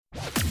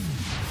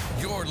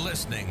You're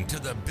listening to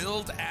the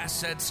Build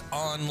Assets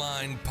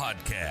Online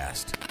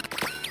podcast.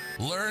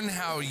 Learn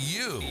how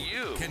you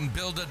can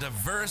build a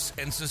diverse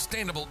and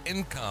sustainable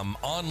income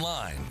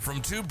online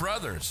from two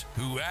brothers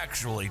who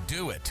actually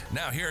do it.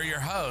 Now, here are your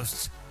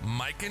hosts,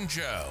 Mike and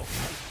Joe.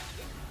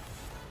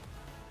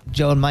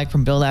 Joe and Mike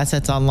from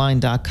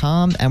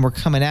BuildAssetsOnline.com, and we're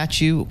coming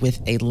at you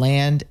with a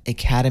Land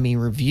Academy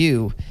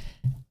review.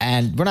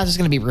 And we're not just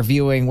going to be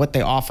reviewing what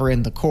they offer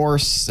in the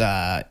course,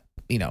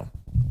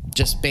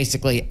 just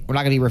basically, we're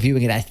not going to be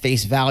reviewing it at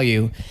face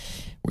value.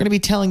 We're going to be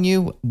telling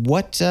you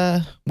what's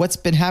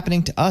been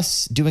happening to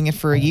us doing it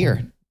for a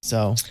year.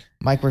 So,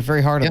 Mike, worked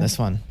very hard on this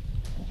one.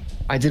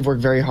 I did work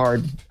very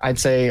hard. I'd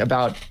say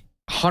about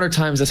 100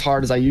 times as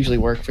hard as I usually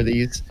work for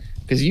these,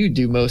 because you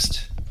do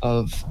most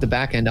of the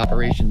back end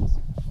operations.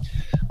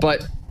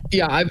 But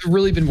yeah, I've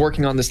really been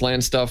working on this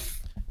land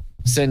stuff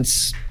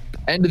since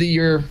end of the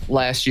year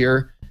last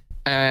year.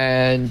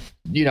 And,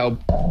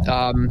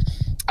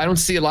 I don't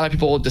see a lot of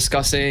people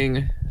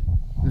discussing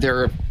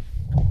their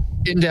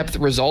in-depth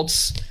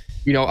results.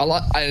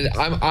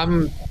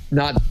 I'm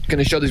not going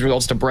to show these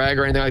results to brag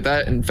or anything like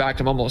that. In fact,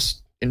 I'm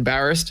almost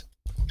embarrassed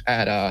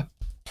at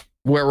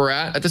where we're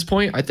at this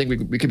point. I think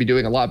we could be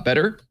doing a lot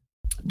better.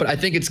 But I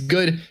think it's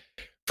good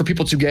for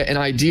people to get an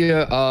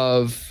idea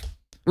of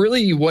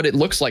really what it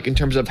looks like in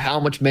terms of how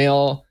much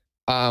mail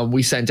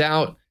we sent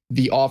out,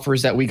 the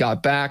offers that we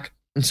got back.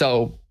 And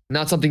so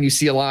not something you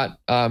see a lot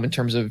in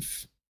terms of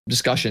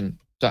discussion.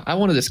 So I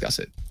want to discuss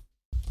it.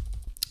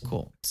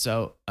 Cool.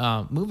 So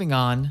moving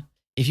on,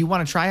 if you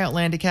want to try out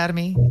Land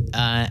Academy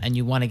and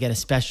you want to get a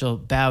special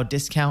BOW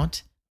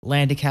discount,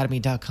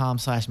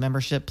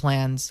 landacademy.com/membership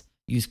plans,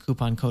 use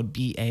coupon code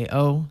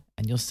BAO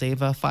and you'll save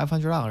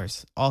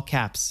 $500, all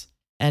caps.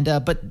 And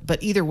but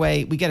either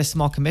way, we get a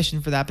small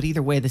commission for that. But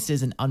either way, this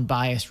is an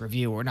unbiased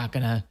review. We're not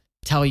going to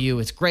tell you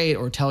it's great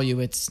or tell you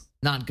it's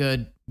not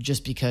good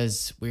just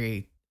because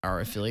we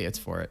are affiliates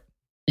for it.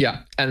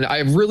 Yeah. And I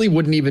really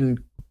wouldn't even,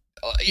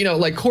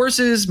 like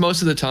courses,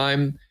 most of the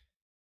time,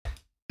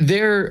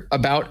 they're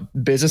about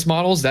business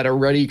models that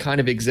already kind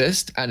of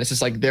exist. And it's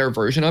just like their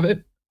version of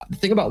it. The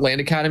thing about Land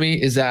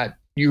Academy is that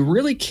you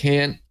really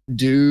can't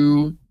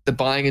do the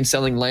buying and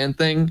selling land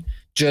thing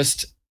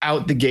just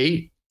out the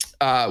gate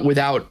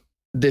without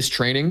this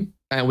training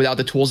and without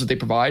the tools that they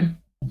provide.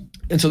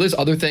 And so there's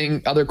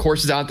other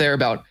courses out there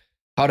about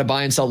how to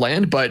buy and sell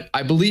land, but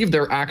I believe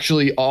they're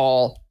actually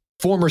all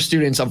former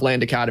students of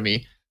Land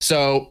Academy.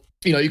 So,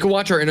 you can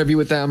watch our interview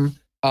with them,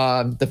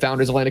 the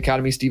founders of Land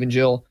Academy, Steve and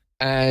Jill,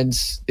 and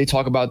they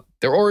talk about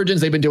their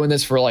origins. They've been doing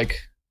this for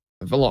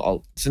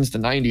since the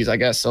 90s, I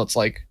guess. So it's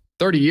like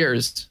 30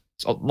 years,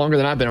 so longer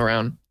than I've been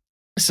around.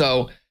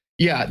 So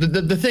yeah,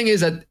 the thing is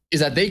that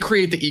they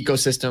create the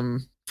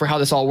ecosystem for how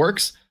this all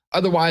works.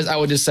 Otherwise, I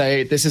would just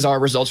say this is our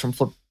results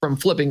from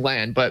flipping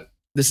land, but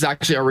this is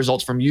actually our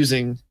results from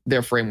using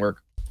their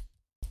framework.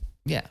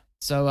 Yeah.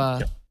 So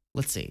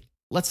Let's see.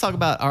 Let's talk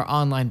about our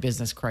online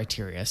business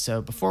criteria.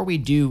 So before we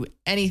do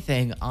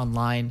anything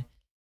online,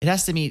 it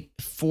has to meet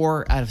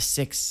 4 out of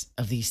 6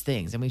 of these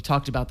things. And we've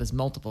talked about this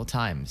multiple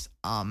times.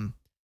 And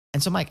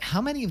so, Mike, how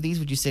many of these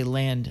would you say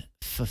land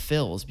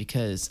fulfills?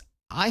 Because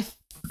I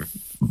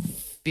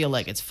feel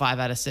like it's 5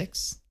 out of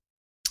 6.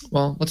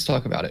 Well, let's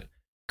talk about it.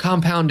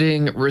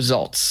 Compounding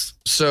results.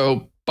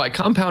 So by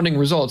compounding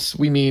results,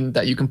 we mean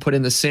that you can put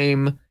in the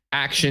same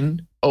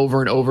action over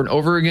and over and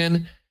over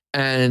again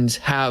and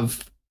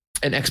have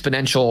an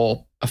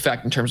exponential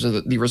effect in terms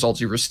of the results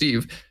you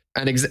receive.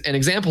 An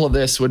example of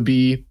this would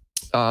be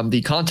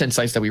the content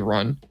sites that we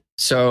run.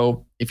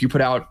 So if you put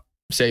out,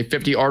 say,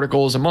 50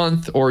 articles a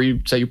month, or you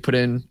put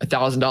in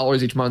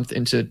 $1,000 each month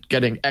into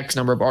getting X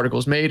number of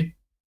articles made,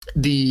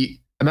 the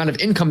amount of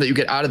income that you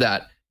get out of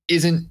that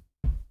isn't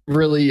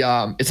really,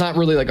 it's not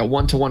really like a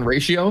 1-to-1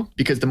 ratio,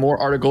 because the more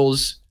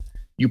articles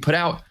you put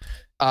out,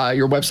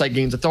 your website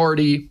gains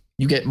authority,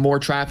 you get more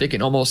traffic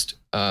in almost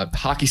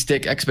hockey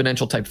stick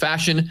exponential type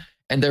fashion,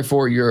 and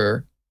therefore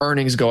your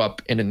earnings go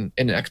up in an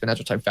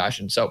exponential type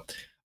fashion. So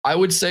I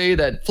would say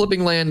that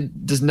flipping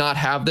land does not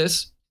have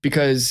this,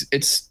 because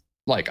it's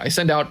like I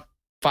send out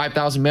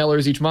 5,000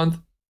 mailers each month.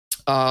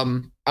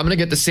 I'm going to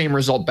get the same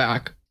result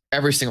back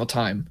every single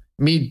time.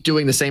 Me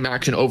doing the same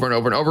action over and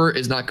over and over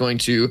is not going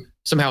to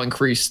somehow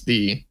increase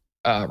the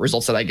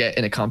results that I get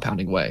in a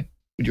compounding way.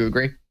 Would you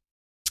agree?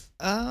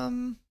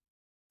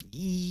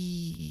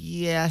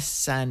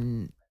 Yes,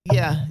 and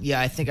yeah,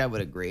 I think I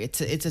would agree.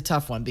 It's a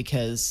tough one,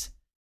 because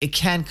it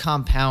can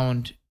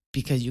compound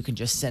because you can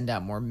just send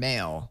out more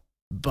mail,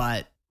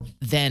 but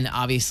then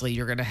obviously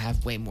you're going to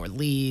have way more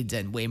leads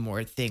and way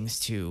more things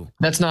to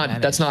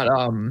manage.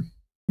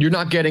 You're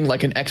not getting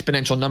like an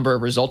exponential number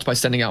of results by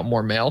sending out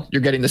more mail.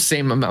 You're getting the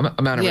same amount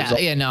of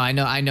results. Yeah, no,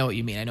 I know what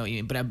you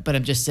mean. But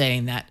I'm just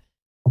saying that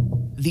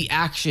the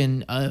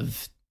action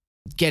of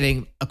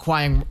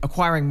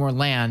acquiring more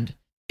land,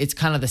 it's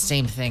kind of the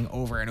same thing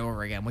over and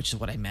over again, which is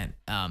what I meant.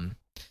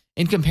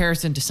 In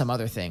comparison to some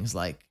other things,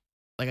 like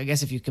I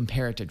guess if you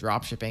compare it to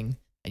drop shipping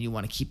and you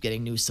want to keep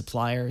getting new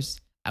suppliers,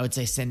 I would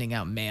say sending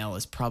out mail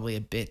is probably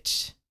a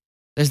bit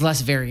there's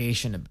less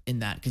variation in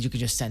that because you could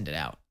just send it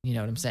out. You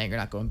know what I'm saying? You're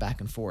not going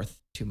back and forth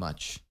too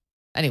much.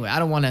 Anyway, I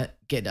don't want to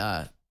get,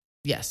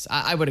 yes,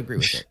 I would agree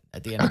with it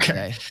at the end of the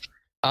day.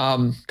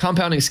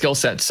 Compounding skill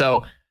set.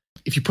 So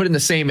if you put in the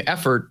same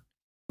effort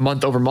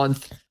month over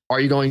month, are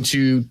you going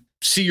to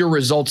see your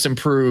results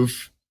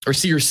improve or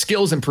see your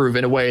skills improve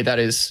in a way that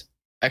is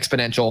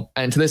exponential?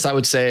 And to this, I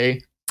would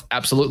say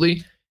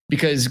absolutely,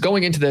 because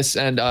going into this,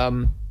 and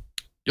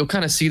you'll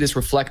kind of see this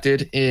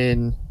reflected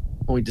in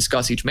when we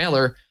discuss each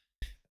mailer,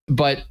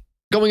 but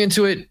going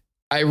into it,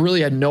 I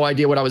really had no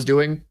idea what I was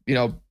doing. You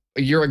know,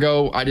 a year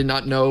ago, I did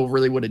not know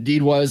really what a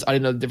deed was. I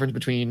didn't know the difference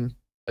between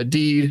a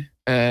deed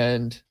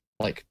and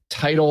like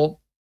title.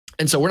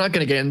 And so we're not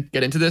going to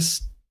get into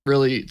this.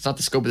 Really, it's not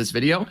the scope of this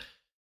video,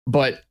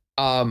 but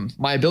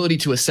my ability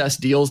to assess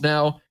deals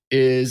now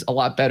is a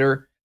lot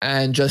better.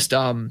 And just,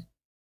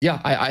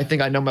 I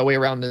think I know my way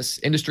around this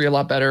industry a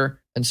lot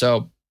better. And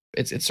so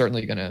it's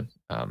certainly going to,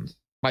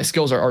 my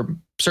skills are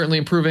certainly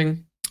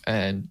improving,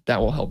 and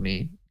that will help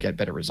me get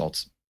better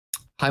results.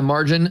 High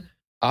margin,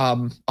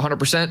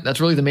 100%. That's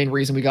really the main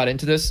reason we got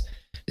into this,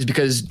 is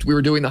because we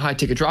were doing the high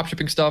ticket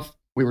dropshipping stuff.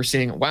 We were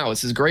seeing, wow,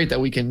 this is great that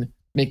we can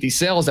make these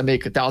sales that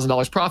make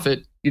 $1,000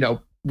 profit. You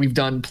know, we've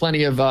done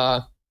plenty of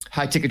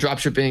high ticket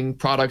dropshipping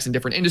products in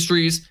different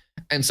industries.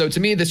 And so to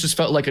me, this just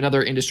felt like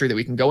another industry that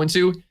we can go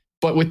into,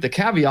 but with the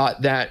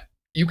caveat that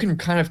you can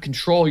kind of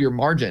control your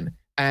margin.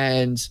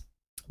 And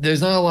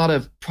there's not a lot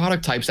of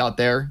product types out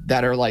there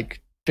that are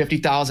like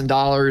 $50,000,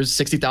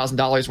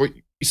 $60,000, where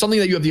something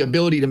that you have the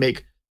ability to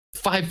make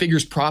 5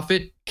 figures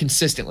profit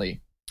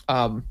consistently.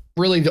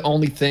 Really the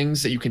only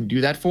things that you can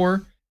do that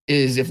for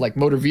is if like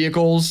motor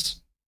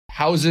vehicles,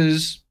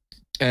 houses,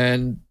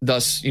 and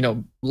thus, you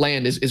know,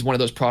 land is one of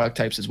those product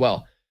types as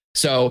well.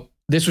 So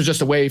this was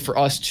just a way for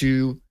us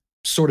to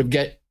sort of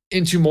get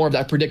into more of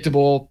that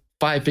predictable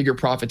 5-figure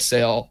profit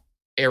sale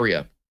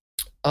area.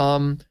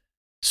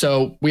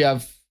 So we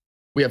have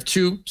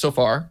 2 so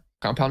far: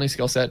 compounding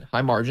skill set,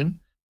 high margin,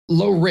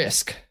 low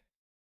risk.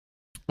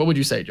 What would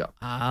you say, Joe?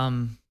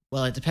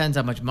 Well, it depends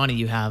how much money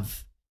you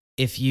have.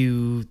 If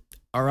you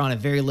are on a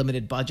very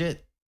limited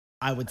budget,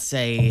 I would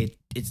say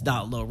it's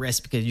not low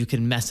risk, because you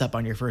can mess up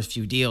on your first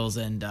few deals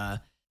and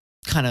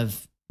kind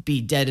of be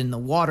dead in the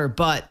water.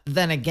 But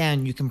then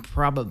again, you can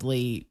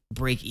probably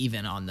break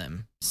even on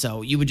them.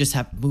 So you would just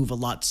have to move a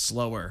lot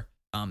slower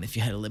if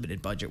you had a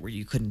limited budget where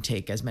you couldn't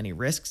take as many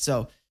risks.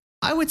 So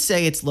I would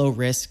say it's low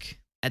risk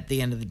at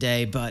the end of the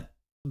day, but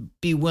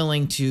be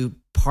willing to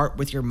part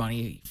with your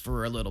money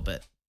for a little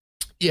bit.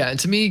 Yeah, and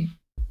to me,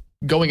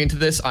 going into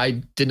this,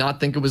 I did not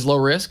think it was low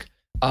risk.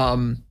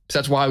 So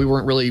that's why we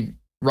weren't really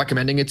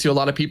recommending it to a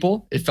lot of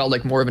people. It felt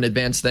like more of an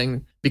advanced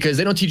thing, because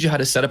they don't teach you how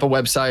to set up a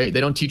website.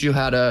 They don't teach you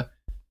how to,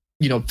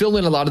 you know, fill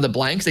in a lot of the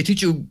blanks. They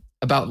teach you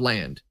about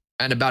land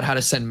and about how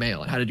to send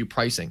mail and how to do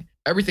pricing.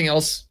 Everything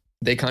else,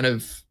 they kind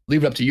of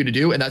leave it up to you to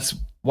do. And that's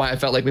why I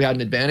felt like we had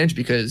an advantage,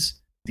 because,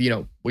 you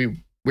know, we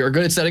are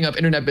good at setting up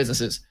internet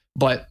businesses.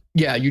 But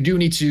yeah, you do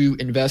need to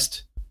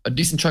invest a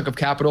decent chunk of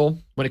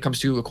capital when it comes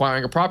to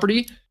acquiring a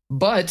property.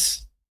 But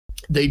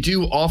they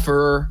do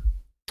offer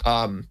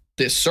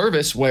this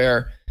service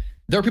where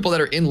there are people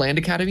that are in Land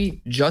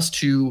Academy just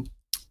to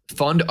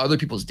fund other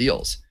people's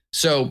deals.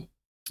 So,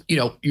 you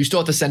know, you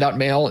still have to send out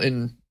mail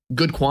in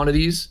good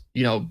quantities.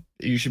 You know,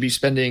 you should be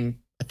spending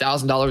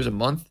 $1,000 a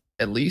month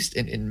at least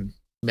in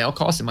mail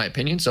costs, in my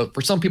opinion. So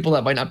for some people,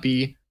 that might not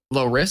be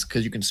low risk,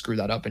 because you can screw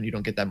that up and you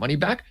don't get that money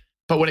back.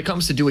 But when it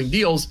comes to doing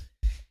deals,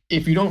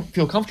 if you don't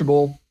feel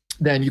comfortable,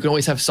 then you can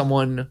always have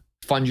someone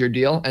fund your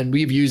deal. And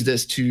we've used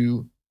this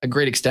to a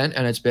great extent,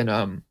 and it's been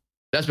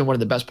that's been one of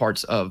the best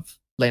parts of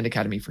Land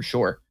Academy for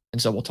sure.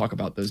 And so we'll talk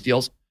about those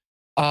deals.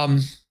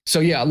 So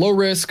yeah, low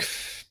risk.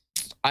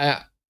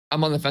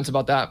 I'm on the fence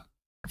about that.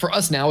 For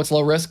us now, it's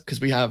low risk because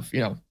we have, you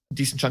know, a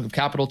decent chunk of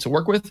capital to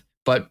work with.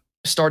 But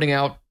starting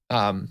out,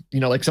 you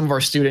know, like some of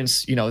our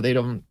students, you know, they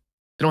don't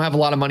have a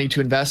lot of money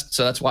to invest,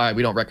 so that's why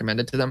we don't recommend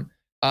it to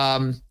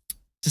them.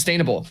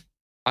 Sustainable,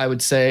 I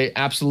would say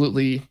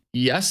absolutely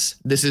yes.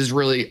 This is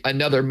really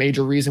another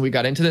major reason we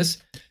got into this,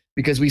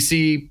 because we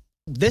see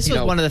this was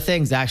one of the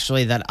things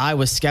actually that I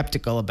was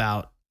skeptical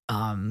about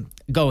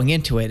going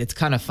into it. It's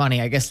kind of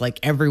funny, I guess, like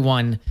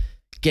everyone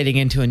getting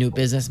into a new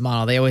business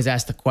model, they always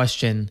ask the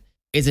question,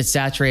 is it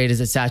saturated?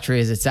 Is it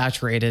saturated? Is it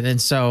saturated?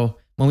 And so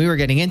when we were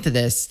getting into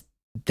this,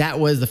 that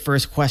was the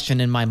first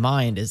question in my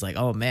mind, is like,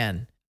 oh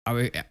man,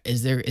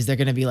 is there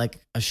going to be like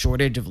a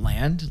shortage of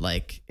land?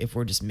 Like if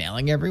we're just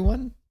mailing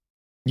everyone?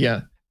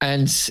 Yeah.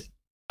 And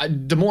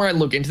the more I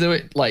look into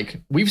it,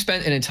 like we've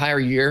spent an entire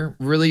year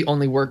really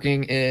only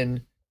working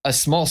in a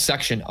small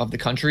section of the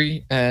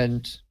country.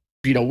 And,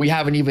 you know, we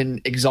haven't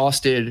even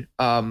exhausted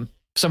some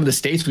of the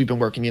states we've been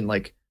working in,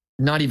 like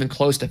not even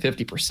close to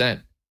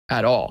 50%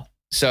 at all.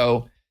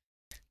 So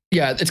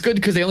yeah, it's good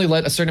because they only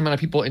let a certain amount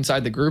of people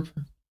inside the group.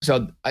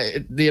 So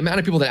the amount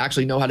of people that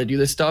actually know how to do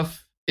this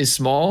stuff is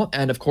small.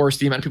 And of course,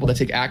 the amount of people that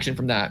take action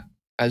from that,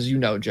 as you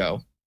know,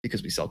 Joe,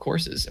 because we sell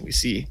courses and we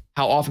see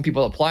how often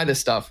people apply this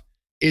stuff,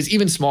 is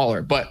even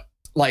smaller. But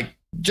like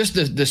just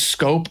the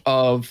scope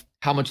of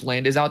how much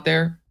land is out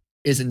there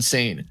is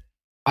insane.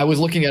 I was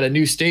looking at a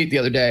new state the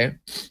other day,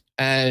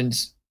 and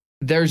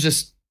there's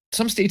just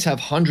some states have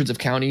hundreds of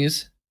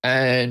counties,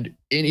 and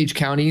in each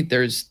county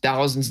there's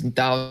thousands and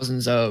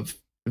thousands of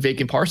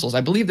vacant parcels.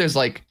 I believe there's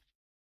like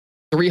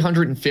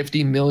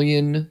 350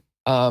 million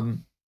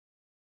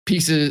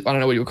pieces. I don't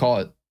know what you would call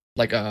it,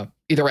 like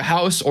either a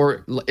house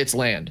or it's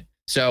land.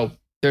 So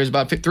there's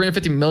about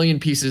 350 million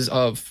pieces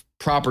of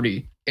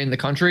property in the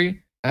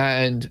country,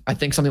 and I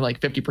think something like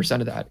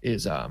 50% of that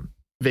is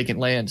vacant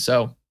land.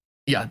 So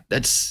yeah,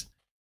 it's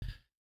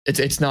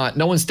not,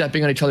 no one's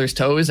stepping on each other's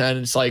toes, and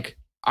it's like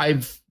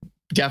I've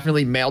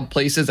definitely mailed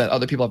places that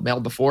other people have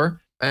mailed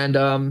before,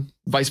 and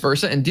vice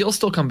versa, and deals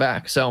still come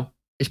back. So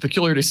it's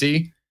peculiar to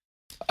see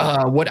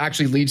what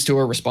actually leads to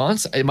a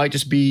response. It might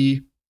just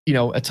be,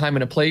 a time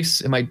and a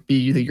place. It might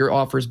be that your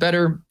offer is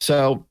better.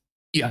 So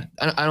yeah,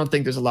 I don't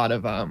think there's a lot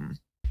of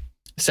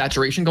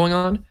saturation going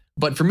on.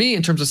 But for me,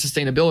 in terms of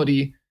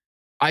sustainability,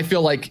 I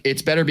feel like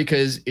it's better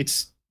because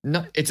it's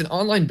an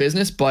online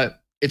business,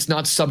 but it's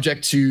not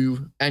subject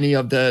to any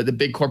of the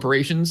big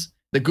corporations,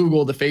 the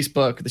Google, the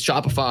Facebook, the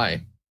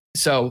Shopify.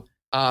 So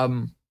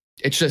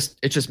it's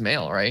just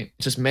mail, right?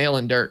 It's just mail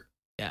and dirt.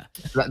 Yeah.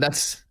 None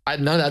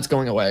of that's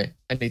going away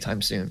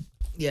anytime soon.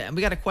 Yeah, and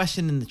we got a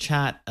question in the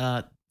chat.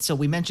 So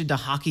we mentioned a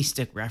hockey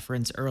stick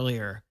reference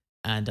earlier,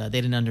 and they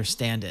didn't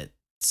understand it.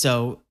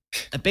 So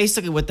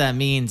basically what that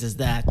means is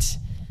that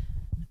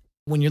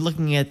when you're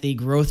looking at the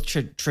growth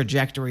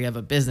trajectory of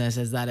a business,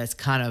 is that it's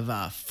kind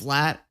of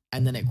flat,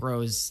 and then it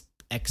grows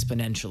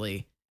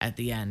exponentially at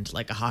the end,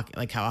 like how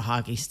a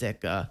hockey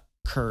stick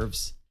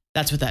curves.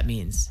 That's what that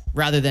means,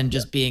 rather than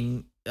just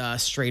being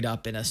straight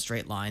up in a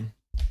straight line.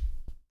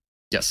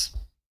 Yes.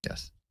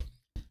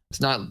 It's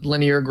not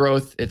linear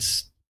growth.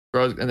 It's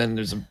growth, and then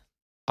there's a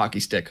hockey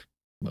stick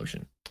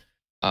motion.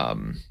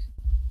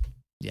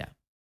 Yeah.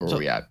 Where are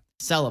we at?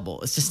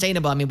 Sellable. It's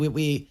sustainable. I mean,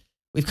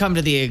 we've come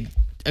to the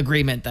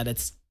agreement that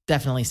it's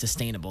definitely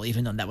sustainable,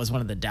 even though that was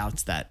one of the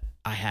doubts that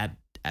I had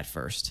at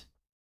first.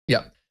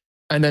 Yeah.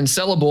 And then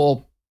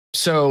sellable.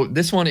 So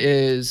this one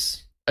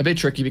is a bit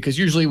tricky because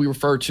usually we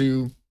refer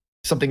to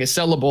something as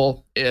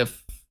sellable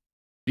if,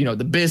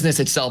 the business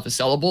itself is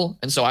sellable.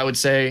 And so I would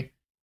say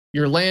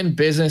your land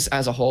business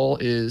as a whole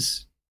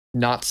is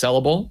not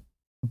sellable,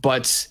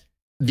 but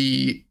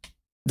the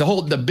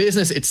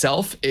business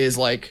itself is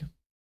like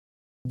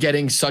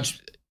getting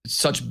such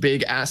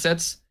big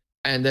assets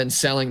and then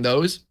selling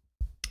those.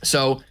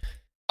 So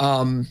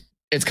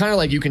it's kind of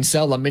like you can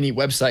sell a mini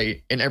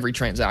website in every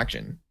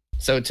transaction.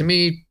 So to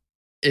me,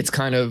 it's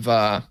kind of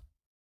I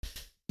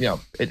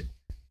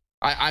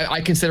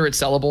consider it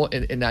sellable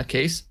in that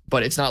case,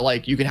 but it's not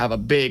like you can have a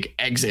big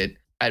exit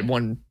at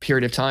one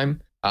period of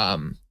time,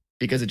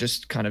 because it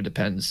just kind of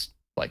depends.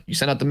 Like you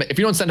send out if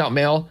you don't send out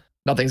mail,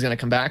 nothing's going to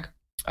come back.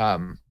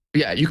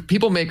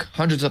 People make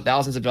hundreds of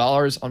thousands of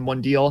dollars on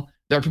one deal.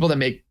 There are people that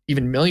make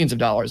even millions of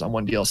dollars on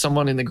one deal.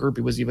 Someone in the group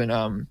was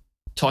even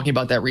talking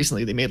about that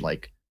recently. They made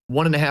like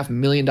 $1.5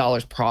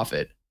 million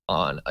profit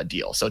on a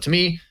deal. So to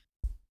me,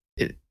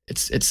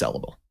 it's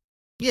sellable.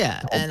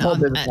 Yeah, and the whole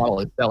business model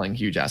is selling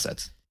huge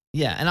assets.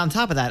 Yeah, and on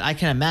top of that, I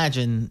can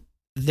imagine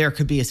there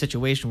could be a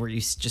situation where you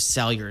just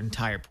sell your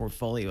entire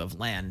portfolio of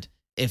land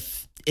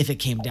if it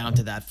came down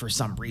to that for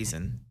some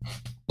reason.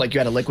 Like you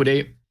had to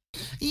liquidate?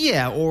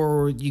 Yeah,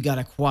 or you got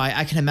acquired.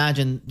 I can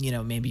imagine,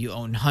 maybe you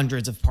own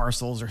hundreds of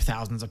parcels or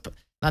thousands of,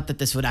 not that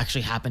this would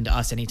actually happen to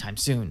us anytime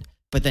soon,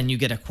 but then you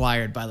get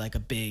acquired by like a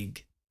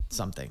big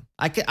something.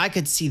 I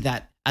could see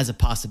that as a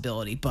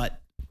possibility,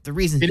 but the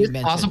reason it is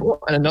possible.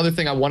 And another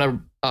thing I want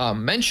to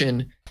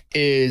mention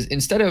is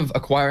instead of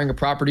acquiring a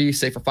property,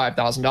 say for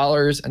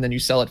 $5,000, and then you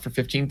sell it for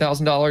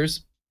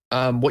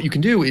 $15,000, what you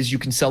can do is you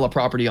can sell a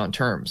property on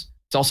terms.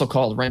 It's also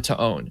called rent to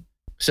own.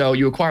 So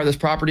you acquire this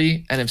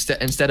property, and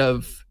instead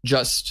of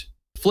just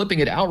flipping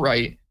it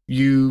outright,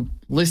 you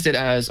list it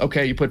as,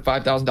 okay, you put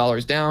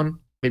 $5,000 down,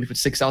 maybe put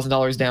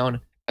 $6,000 down,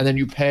 and then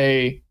you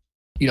pay,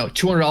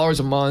 $200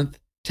 a month,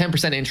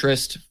 10%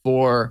 interest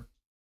for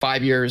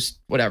 5 years,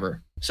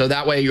 whatever. So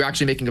that way you're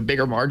actually making a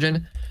bigger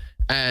margin,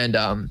 and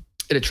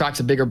it attracts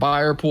a bigger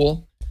buyer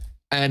pool.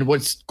 And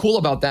what's cool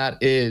about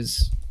that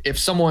is if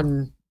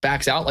someone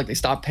backs out, like they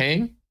stop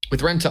paying,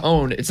 with rent to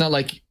own, it's not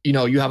like,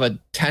 you have a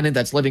tenant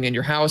that's living in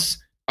your house,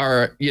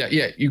 or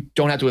you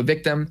don't have to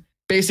evict them.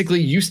 Basically,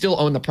 you still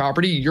own the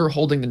property, you're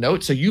holding the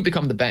note, so you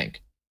become the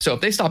bank. So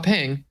if they stop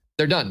paying,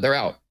 they're done, they're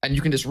out. And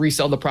you can just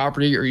resell the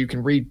property, or you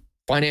can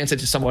refinance it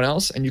to someone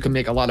else, and you can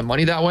make a lot of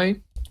money that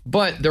way.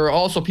 But there are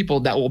also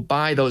people that will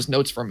buy those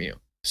notes from you.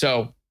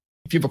 So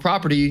if you have a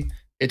property,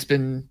 it's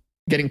been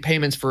getting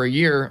payments for a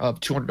year of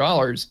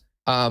 $200.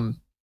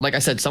 Like I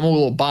said, someone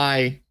will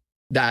buy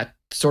that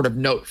sort of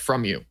note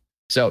from you.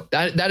 So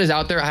that is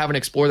out there. I haven't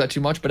explored that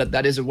too much, but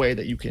that is a way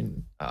that you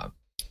can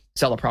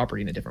sell a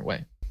property in a different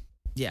way.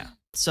 Yeah.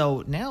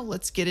 So now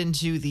let's get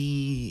into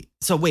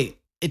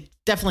it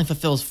definitely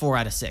fulfills 4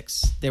 out of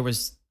 6. There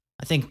was,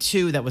 I think,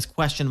 2 that was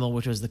questionable,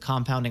 which was the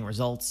compounding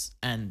results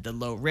and the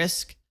low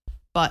risk,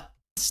 but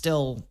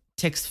still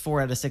ticks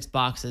 4 out of 6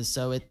 boxes.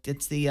 So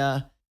it's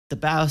the the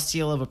bow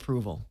seal of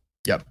approval.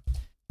 Yep.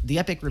 The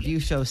Epic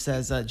Review Show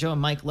says, Joe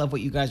and Mike love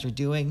what you guys are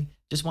doing.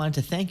 Just wanted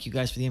to thank you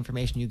guys for the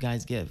information you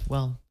guys give.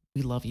 Well,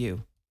 we love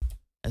you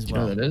as well. You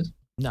know what that is?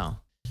 No.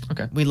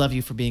 Okay. We love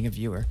you for being a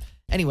viewer.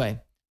 Anyway,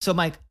 so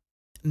Mike,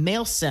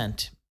 mail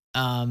sent.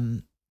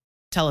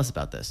 Tell us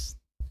about this.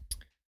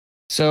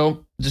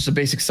 So just a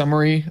basic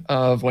summary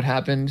of what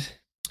happened.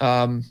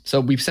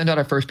 So we've sent out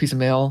our first piece of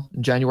mail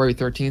January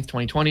 13th,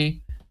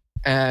 2020.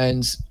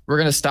 And we're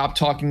going to stop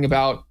talking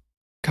about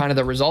kind of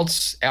the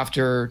results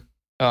after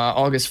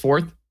August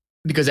 4th,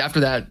 because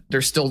after that,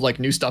 there's still like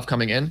new stuff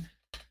coming in.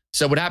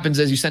 So what happens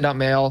is you send out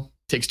mail,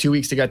 takes 2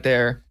 weeks to get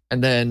there.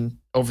 And then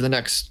over the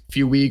next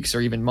few weeks or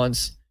even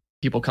months,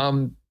 people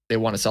come, they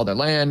want to sell their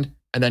land,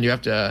 and then you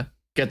have to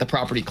get the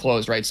property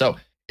closed, right? So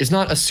it's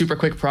not a super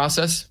quick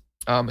process,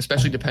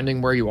 especially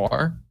depending where you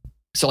are.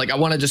 So like I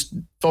want to just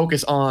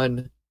focus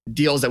on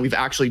deals that we've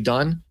actually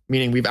done,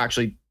 meaning we've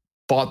actually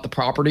bought the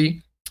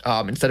property,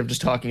 instead of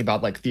just talking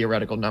about like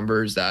theoretical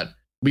numbers that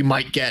we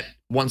might get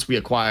once we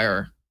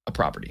acquire a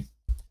property.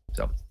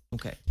 So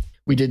okay,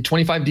 we did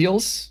 25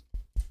 deals.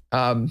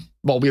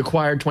 We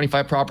acquired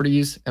 25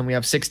 properties, and we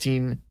have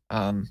 16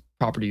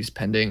 properties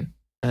pending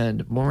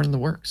and more in the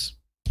works.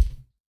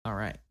 All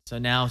right. So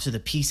now to the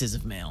pieces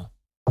of mail.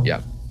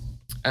 Yeah.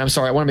 And I'm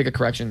sorry, I want to make a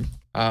correction.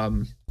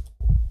 The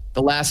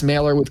last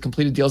mailer with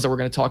completed deals that we're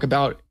going to talk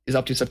about is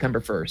up to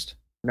September 1st,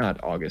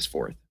 not August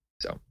 4th.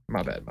 So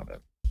my bad.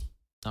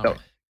 All So right.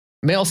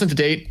 mail sent to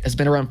date has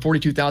been around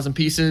 42,000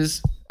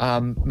 pieces.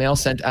 Mail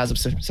sent as of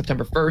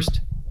September 1st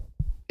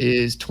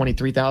is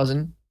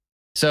 23,000.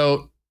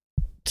 So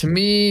to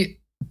me,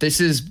 this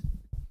is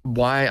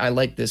why I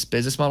like this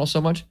business model so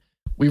much.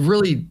 We've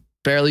really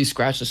barely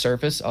scratched the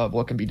surface of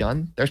what can be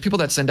done. There's people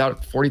that send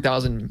out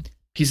 40,000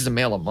 pieces of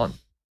mail a month.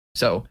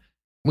 So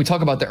when we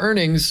talk about the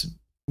earnings,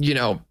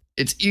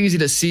 it's easy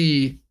to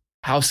see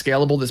how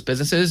scalable this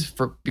business is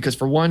because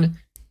for one,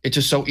 it's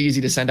just so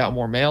easy to send out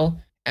more mail.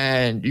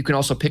 And you can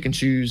also pick and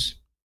choose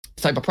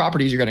the type of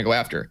properties you're going to go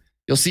after.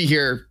 You'll see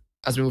here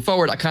as we move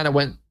forward, I kind of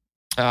went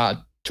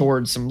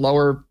towards some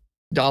lower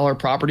dollar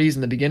properties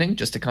in the beginning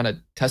just to kind of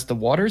test the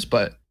waters,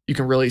 but you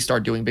can really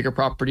start doing bigger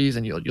properties,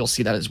 and you'll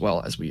see that as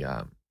well as we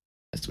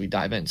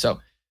dive in. So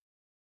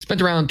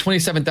spent around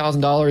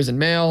 $27,000 in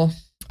mail,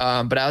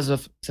 but as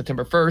of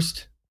September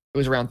 1st, it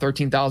was around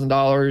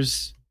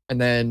 $13,000. And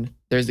then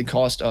there's the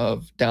cost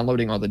of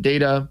downloading all the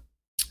data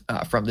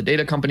from the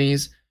data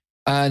companies.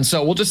 And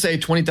so we'll just say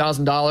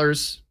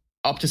 $20,000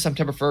 up to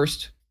September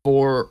 1st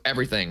for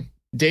everything.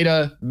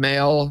 Data,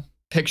 mail,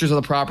 pictures of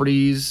the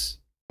properties,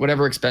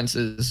 whatever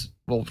expenses,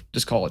 we'll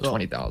just call it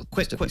 20,000.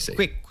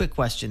 Quick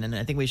question, and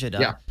I think we should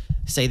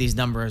say these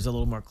numbers a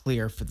little more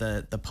clear for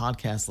the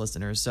podcast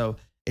listeners. So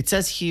it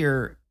says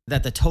here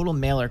that the total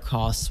mailer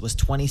cost was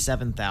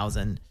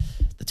 $27,000.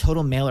 The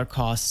total mailer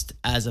cost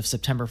as of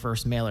September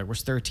 1st mailer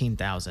was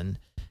 $13,000,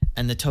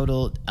 and the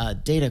total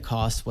data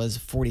cost was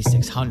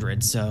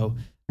 $4,600. So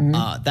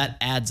that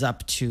adds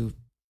up to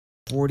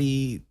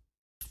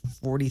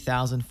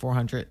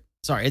 $40,400.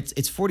 Sorry,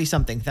 it's 40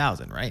 something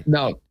thousand, right?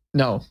 No,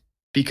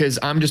 because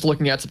I'm just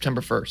looking at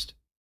September 1st.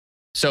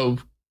 So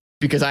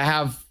because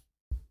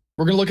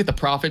we're going to look at the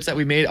profits that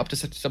we made up to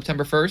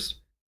September 1st,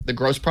 the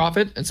gross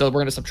profit. And so we're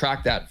going to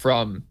subtract that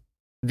from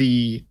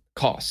the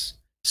costs.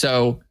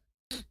 So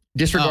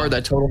disregard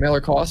that total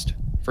mailer cost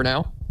for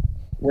now.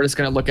 We're just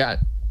going to look at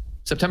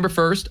September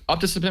 1st,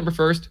 up to September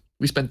 1st,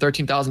 we spent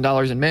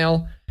 $13,000 in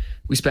mail.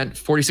 We spent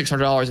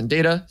 $4,600 in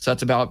data. So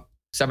that's about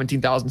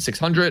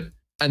 $17,600.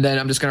 And then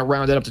I'm just going to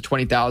round it up to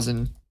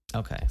 20,000.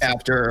 Okay.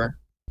 After,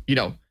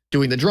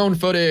 doing the drone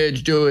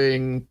footage,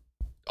 doing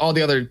all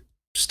the other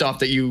stuff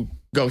that you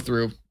go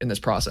through in this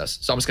process.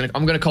 So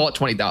I'm going to call it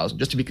 20,000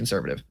 just to be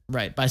conservative.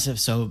 Right.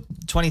 So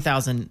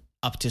 20,000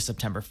 up to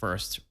September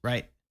 1st,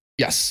 right?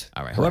 Yes.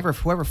 All right.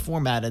 Whoever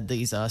formatted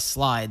these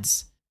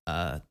slides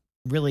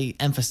really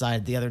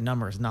emphasized the other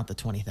numbers, not the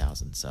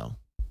 20,000. So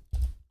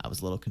I was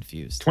a little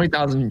confused.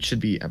 20,000 should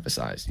be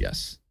emphasized.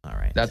 Yes. All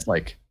right. That's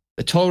like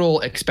the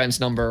total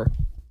expense number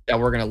that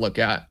we're going to look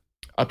at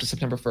up to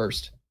September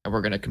 1st. And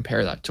we're going to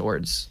compare that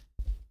towards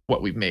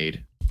what we've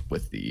made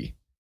with the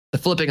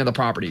flipping of the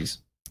properties.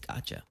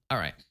 Gotcha. All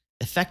right.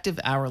 Effective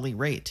hourly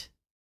rate.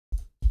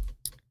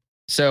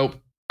 So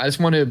I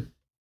just want to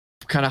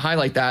kind of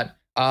highlight that.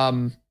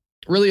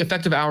 Really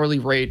effective hourly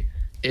rate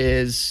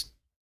is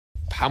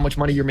how much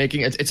money you're making.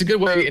 It's a good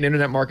way in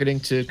internet marketing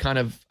to kind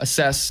of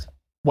assess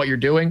what you're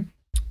doing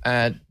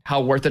and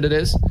how worth it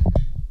is.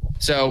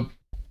 So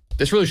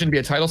this really shouldn't be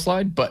a title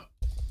slide, but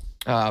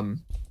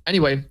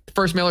anyway, the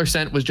first mailer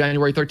sent was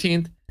January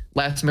 13th.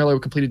 Last mailer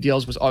with completed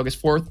deals was August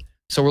 4th.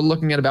 So we're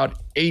looking at about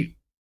 8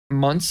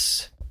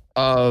 months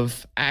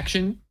of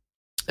action.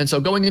 And so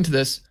going into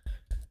this,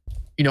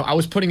 I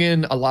was putting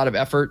in a lot of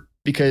effort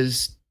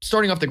because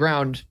starting off the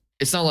ground,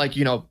 it's not like,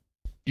 you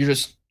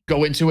just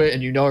go into it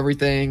and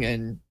everything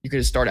and you can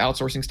just start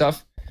outsourcing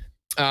stuff.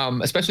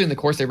 Especially in the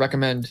course, they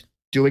recommend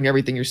doing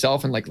everything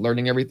yourself and like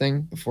learning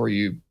everything before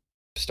you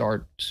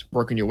start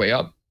working your way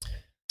up.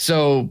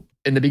 So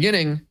in the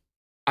beginning,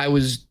 I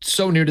was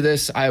so new to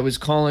this. I was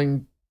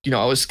calling,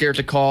 I was scared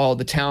to call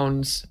the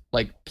town's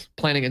like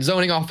planning and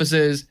zoning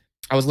offices.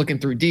 I was looking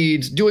through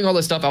deeds, doing all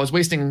this stuff. I was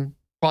wasting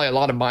probably a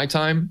lot of my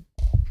time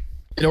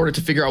in order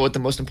to figure out what the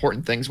most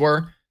important things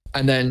were.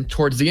 And then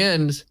towards the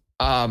end,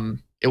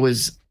 it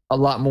was a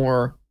lot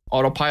more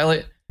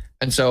autopilot.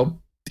 And so,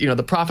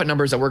 the profit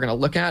numbers that we're going to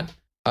look at,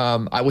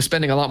 I was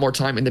spending a lot more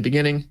time in the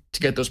beginning to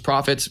get those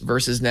profits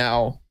versus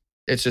now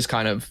it's just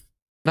kind of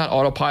not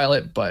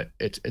autopilot, but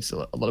it's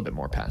a little bit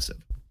more passive.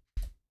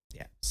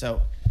 Yeah.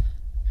 So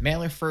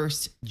mailer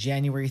first,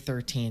 January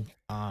 13th,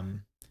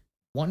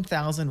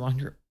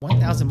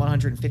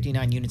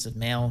 1,159 units of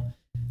mail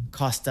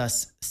cost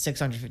us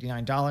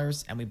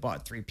 $659, and we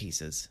bought 3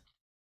 pieces.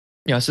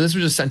 Yeah. So this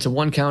was just sent to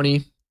one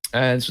county,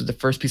 and this was the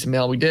first piece of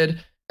mail we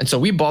did. And so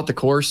we bought the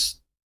course,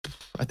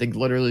 I think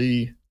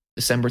literally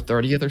December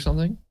 30th or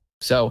something.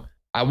 So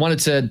I wanted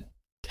to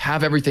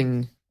have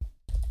everything,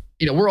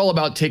 we're all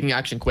about taking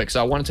action quick. So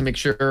I wanted to make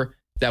sure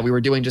that we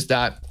were doing just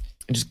that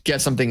and just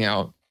get something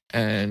out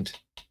and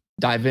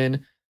dive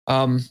in.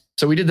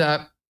 So we did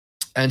that.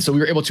 And so we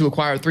were able to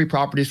acquire 3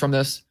 properties from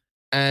this.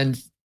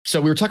 And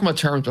so we were talking about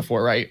terms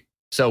before, right?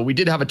 So we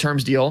did have a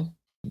terms deal.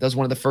 That was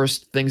one of the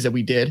first things that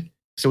we did.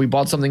 So we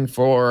bought something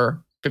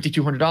for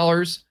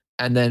 $5,200,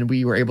 and then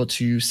we were able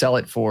to sell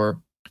it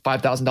for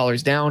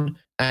 $5,000 down.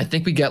 And I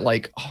think we get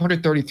like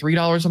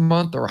 $133 a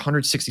month or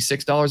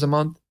 $166 a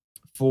month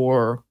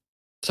for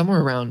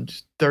somewhere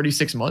around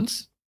 36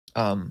 months.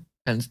 And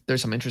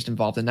there's some interest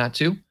involved in that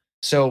too.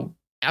 So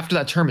after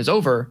that term is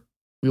over,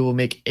 we will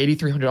make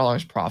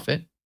 $8,300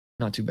 profit.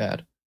 Not too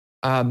bad.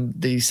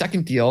 The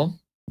second deal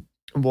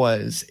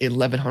was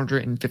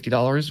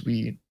 $1,150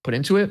 we put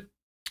into it.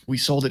 We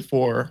sold it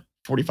for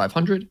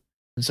 $4,500.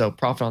 And so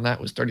profit on that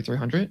was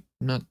 $3,300.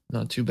 Not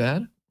too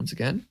bad once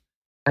again.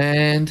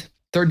 And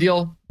third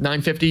deal,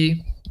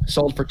 $950,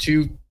 sold for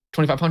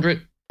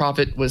 $2,500.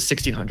 Profit was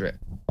 $1,600.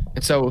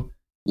 And so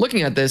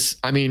looking at this,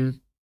 I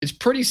mean, it's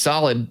pretty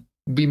solid.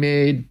 We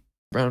made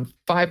around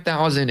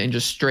 $5,000 in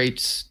just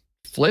straight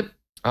flip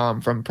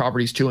from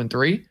properties 2 and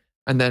 3.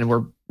 And then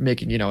we're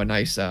making, a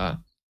nice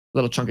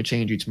little chunk of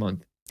change each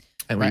month.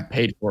 And we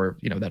paid for,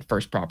 that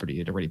first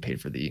property. It already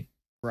paid for the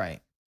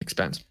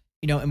expense.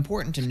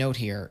 Important to note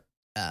here.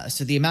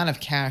 So the amount of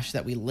cash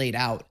that we laid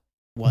out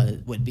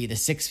would be the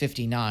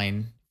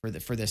 $659 for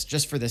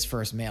this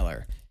first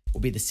mailer. Will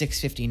be the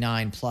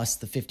 $659 plus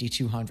the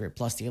 $5,200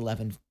 plus the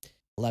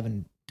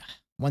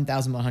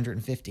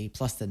 $1,150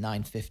 plus the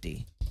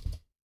 $950.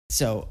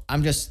 So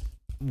I'm just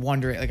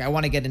wondering, like, I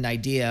want to get an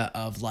idea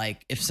of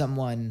like if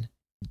someone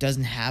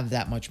doesn't have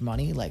that much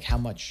money, like how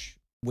much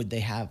would they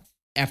have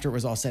after it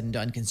was all said and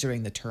done,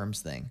 considering the terms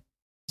thing.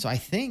 So I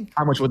think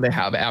how much would they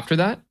have after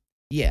that?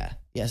 Yeah.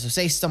 So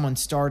say someone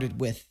started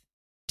with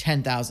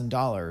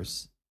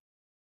 $10,000,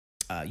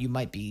 you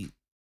might be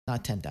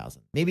not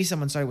 10,000. Maybe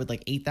someone started with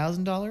like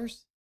 $8,000,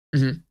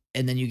 mm-hmm.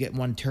 and then you get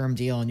one term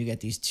deal and you get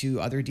these 2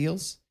 other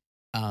deals.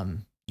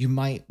 You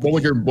might. What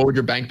would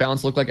your bank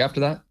balance look like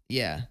after that?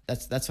 Yeah,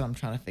 that's what I'm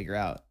trying to figure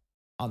out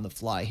on the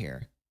fly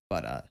here.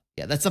 But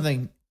yeah, that's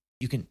something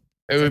you can.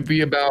 It would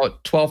be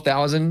about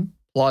 $12,000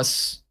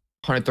 plus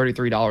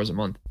 $133 a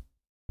month.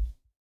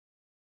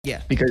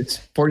 Yeah, because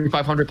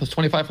 $4,500 plus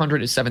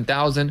 $2,500 is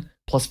 $7,000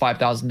 plus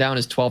 $5,000 down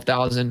is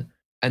 $12,000,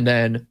 and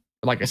then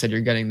like I said,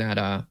 you're getting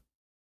that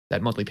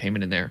monthly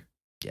payment in there.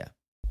 Yeah.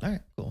 All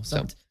right. Cool.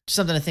 So just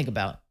something to think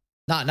about.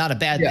 Not a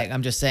bad thing.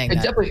 I'm just saying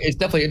it's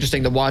definitely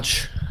interesting to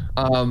watch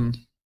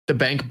the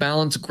bank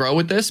balance grow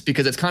with this,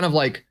 because it's kind of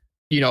like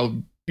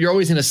you're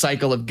always in a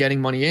cycle of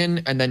getting money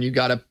in, and then you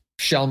got to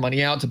shell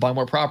money out to buy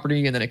more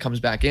property, and then it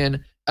comes back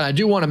in. And I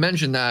do want to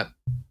mention that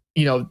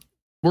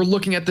we're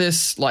looking at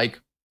this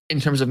like in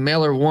terms of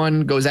mailer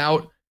 1 goes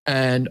out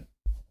and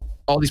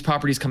all these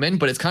properties come in,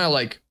 but it's kind of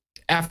like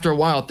after a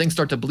while things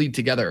start to bleed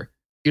together.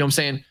 You know what I'm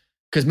saying?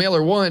 Because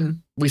mailer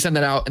 1, we send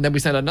that out, and then we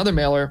send another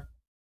mailer,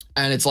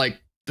 and it's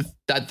like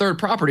that third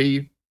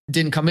property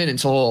didn't come in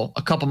until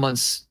a couple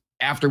months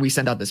after we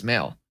send out this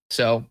mail.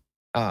 So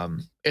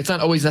it's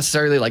not always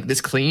necessarily like this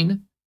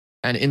clean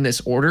and in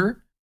this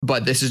order,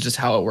 but this is just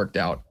how it worked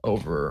out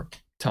over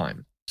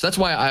time. So that's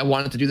why I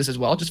wanted to do this as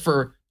well, just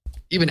for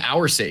even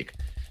our sake,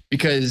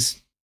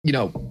 because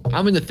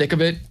I'm in the thick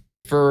of it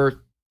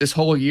for this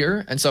whole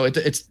year. And so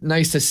it's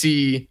nice to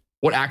see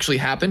what actually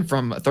happened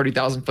from a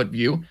 30,000 foot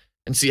view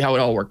and see how it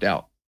all worked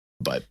out.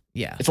 But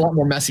yeah, it's a lot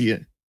more messy.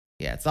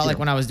 Yeah. It's not like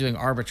when I was doing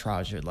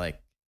arbitrage, it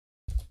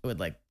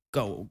would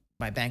go,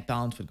 my bank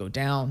balance would go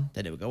down,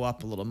 then it would go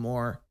up a little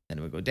more, then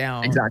it would go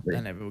down. Exactly.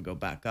 Then it would go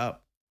back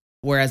up.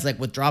 Whereas like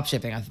with drop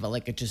shipping, I felt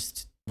like it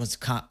just was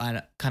kind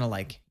of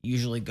like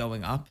usually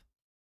going up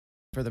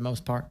for the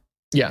most part.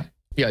 Yeah.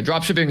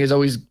 Drop shipping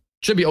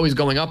should be always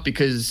going up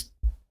because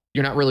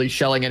you're not really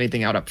shelling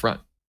anything out up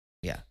front.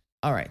 Yeah.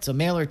 All right. So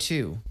mailer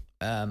 2,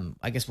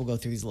 I guess we'll go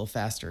through these a little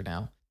faster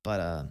now,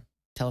 but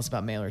tell us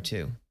about mailer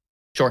 2.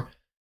 Sure.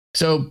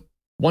 So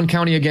one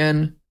county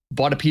again,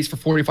 bought a piece for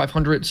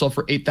 $4,500, sold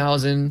for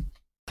 $8,000.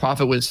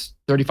 Profit was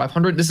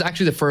 $3,500. This is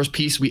actually the first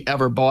piece we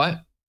ever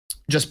bought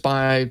just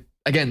by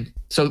again,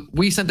 so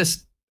we sent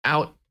this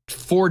out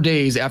 4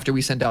 days after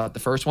we sent out the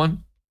first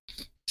one.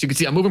 So you can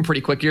see I'm moving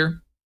pretty quick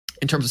here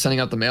in terms of sending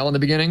out the mail in the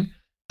beginning.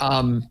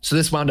 So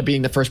this wound up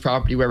being the first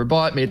property we ever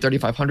bought, made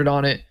 $3,500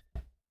 on it.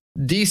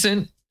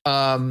 Decent.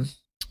 I'd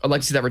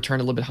like to see that return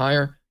a little bit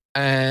higher.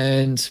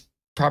 And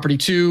property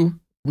 2,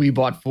 we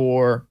bought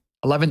for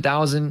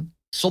 $11,000,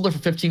 sold it for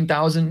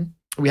 $15,000.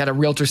 We had a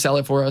realtor sell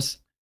it for us.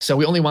 So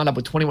we only wound up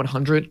with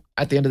 $2,100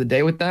 at the end of the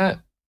day with that.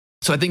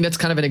 So I think that's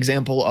kind of an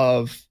example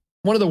of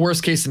one of the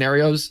worst case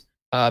scenarios.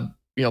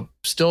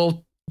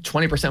 Still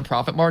 20%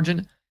 profit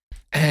margin.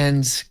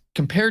 And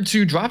compared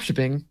to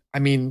dropshipping, I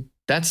mean,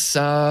 that's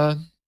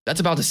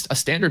about a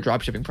standard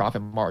dropshipping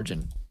profit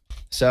margin.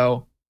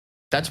 So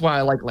that's why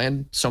I like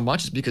land so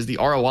much, is because the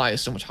ROI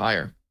is so much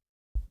higher.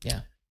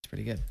 Yeah, it's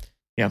pretty good.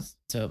 Yeah.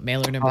 So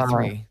mailer number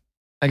 3.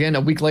 Again,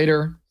 a week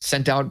later,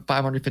 sent out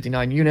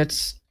 559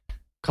 units.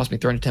 Cost me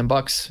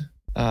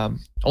 $310.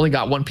 Only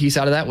got one piece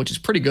out of that, which is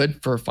pretty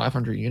good for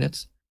 500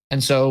 units.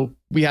 And so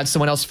we had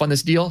someone else fund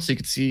this deal. So you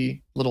could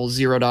see little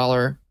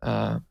 $0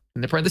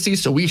 in the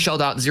parentheses. So we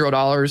shelled out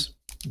 $0.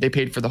 They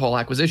paid for the whole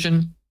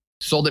acquisition,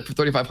 sold it for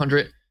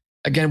 $3,500.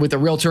 Again, with a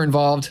realtor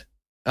involved.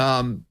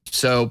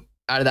 So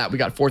out of that, we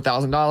got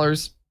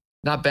 $4,000.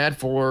 Not bad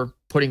for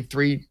putting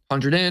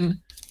 300 in,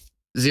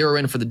 0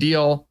 in for the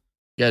deal,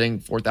 getting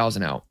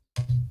 4,000 out.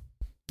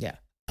 Yeah.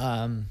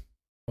 What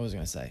was I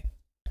going to say?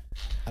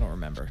 I don't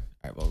remember.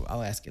 All right, well,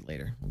 I'll ask it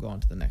later. We'll go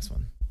on to the next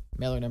one.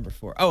 Mailer number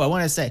 4. Oh, I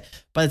want to say,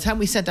 by the time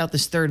we sent out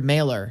this third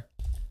mailer,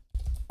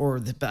 or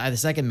the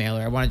second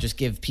mailer, I want to just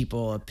give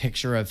people a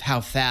picture of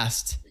how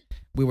fast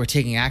we were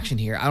taking action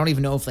here. I don't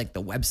even know if like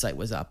the website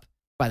was up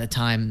by the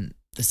time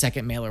the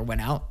second mailer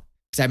went out.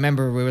 Because I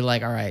remember we were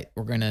like, all right,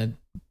 we're going to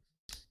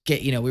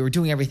get, we were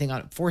doing everything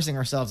on forcing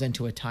ourselves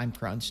into a time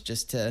crunch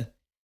just to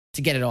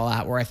get it all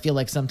out. Where I feel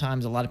like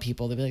sometimes a lot of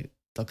people,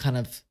 they'll kind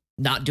of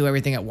not do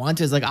everything at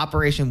once. It's like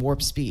Operation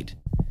Warp Speed.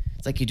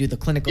 It's like you do the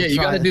clinical. Yeah, you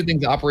got to do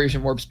things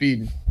Operation Warp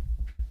Speed.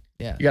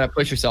 Yeah. You got to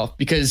push yourself,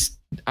 because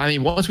I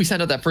mean, once we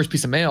send out that first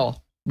piece of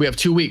mail, we have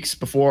 2 weeks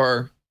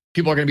before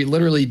people are going to be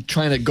literally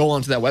trying to go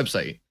onto that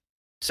website.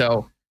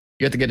 So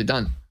you have to get it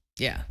done.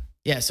 Yeah.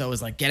 Yeah. So it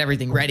was like, get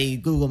everything ready.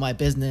 Google My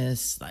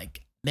Business,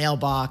 like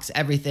mailbox,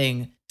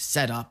 everything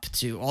set up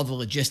to all the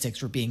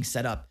logistics were being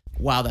set up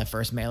while that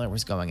first mailer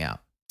was going out.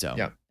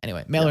 So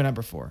anyway, mailer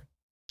number 4.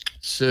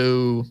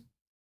 So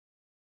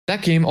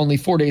that came only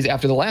 4 days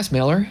after the last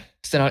mailer.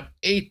 Sent out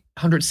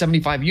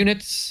 875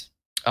 units,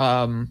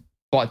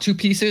 bought 2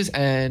 pieces,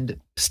 and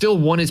still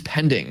one is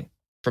pending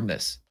from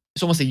this.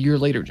 It's almost a year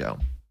later, Joe.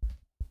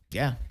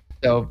 Yeah.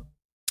 So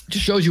it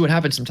just shows you what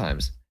happens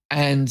sometimes.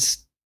 And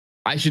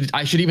I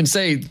should even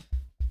say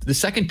the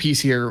second piece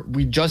here,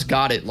 we just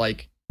got it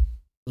like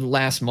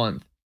last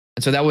month.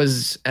 And so that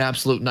was an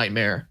absolute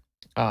nightmare.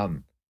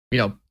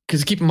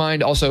 Because keep in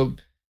mind also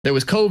there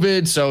was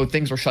COVID, so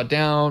things were shut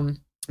down,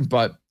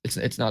 but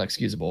it's not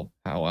excusable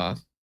how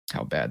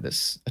bad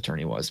this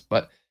attorney was.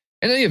 But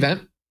in any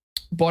event,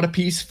 bought a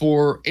piece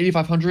for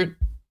 $8,500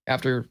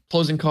 after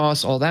closing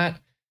costs, all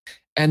that.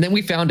 And then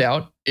we found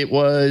out it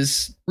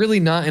was really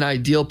not an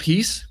ideal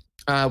piece.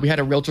 We had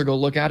a realtor go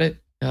look at it,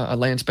 a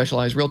land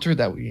specialized realtor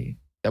that we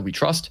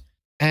trust.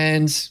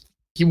 And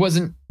he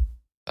wasn't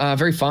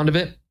very fond of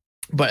it.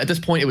 But at this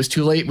point, it was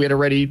too late. We had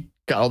already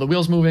got all the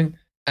wheels moving.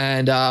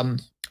 And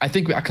I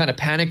think I kind of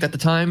panicked at the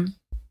time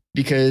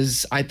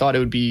because I thought it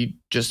would be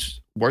just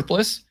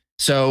worthless.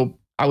 So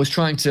I was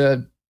trying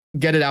to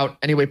get it out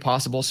any way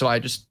possible. So I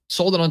just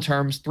sold it on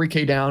terms,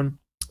 $3,000 down,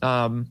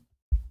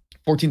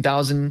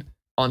 $14,000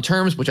 on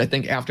terms, which I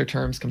think after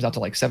terms comes out to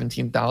like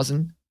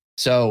 $17,000.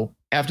 So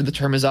after the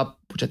term is up,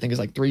 which I think is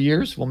like 3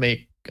 years, we'll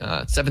make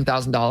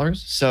 $7,000.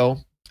 So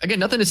again,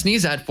 nothing to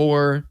sneeze at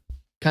for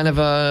kind of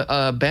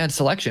a bad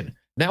selection.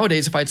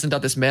 Nowadays, if I'd sent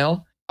out this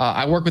mail,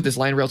 I work with this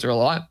land realtor a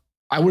lot.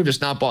 I would have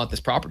just not bought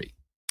this property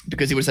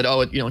because he would have said,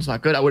 "Oh, it's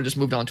not good." I would have just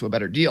moved on to a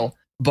better deal.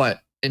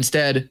 But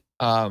instead,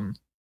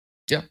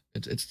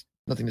 it's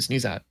nothing to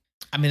sneeze at.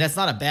 I mean, that's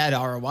not a bad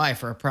ROI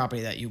for a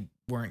property that you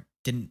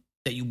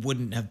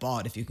wouldn't have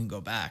bought if you can go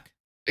back.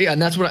 Yeah,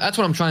 and that's what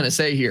I'm trying to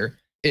say here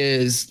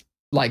is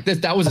like this.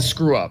 That was a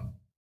screw up,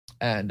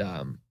 and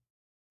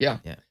yeah.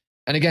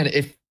 And again,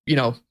 if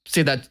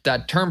say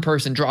that term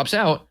person drops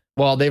out,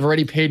 well, they've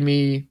already paid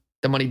me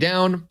the money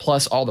down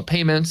plus all the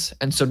payments,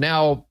 and so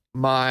now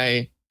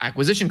my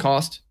acquisition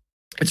cost,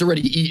 it's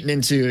already eaten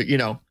into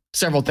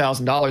several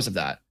 $1,000s of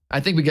that. I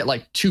think we get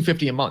like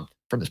 $250 a month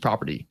from this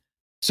property,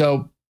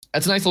 so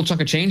that's a nice little chunk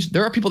of change.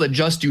 There are people that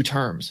just do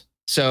terms,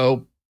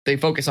 so they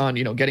focus on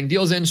getting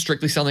deals in,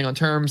 strictly selling on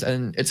terms,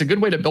 and it's a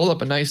good way to build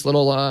up a nice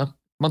little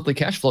monthly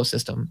cash flow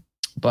system.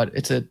 But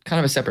it's a kind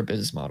of a separate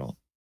business model,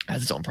 it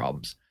has its own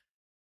problems.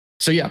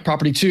 So yeah,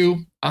 property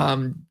 2,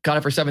 got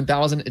it for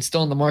 $7,000. It's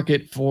still in the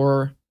market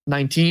for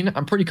 $19,000.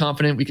 I'm pretty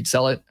confident we could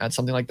sell it at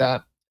something like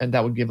that, and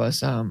that would give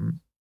us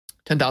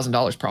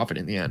 $10,000 profit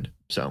in the end.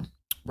 So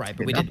right,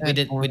 but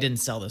we didn't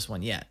sell this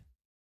one yet.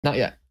 Not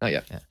yet.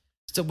 Yeah.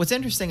 So what's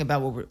interesting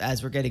about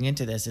as we're getting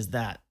into this is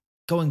that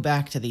going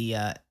back to the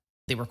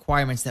the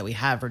requirements that we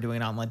have for doing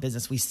an online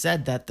business, we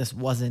said that this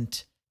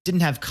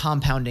didn't have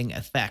compounding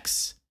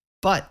effects.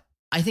 But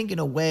I think in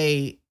a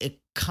way it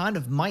kind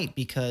of might,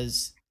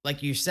 because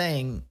like you're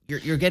saying,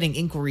 you're getting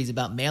inquiries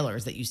about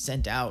mailers that you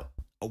sent out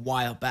a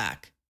while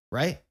back,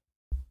 right?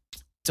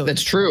 So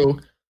that's true.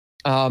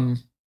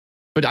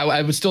 But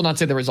I would still not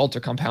say the results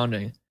are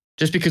compounding.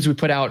 Just because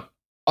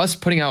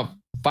putting out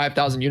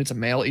 5,000 units of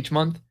mail each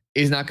month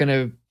is not going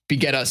to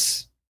get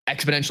us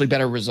exponentially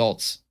better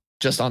results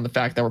just on the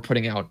fact that we're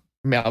putting out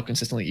mail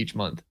consistently each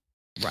month.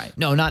 Right.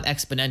 No, not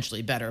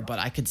exponentially better, but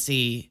I could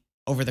see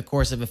over the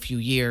course of a few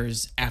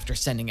years after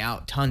sending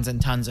out tons and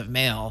tons of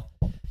mail,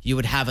 you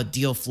would have a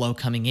deal flow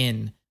coming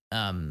in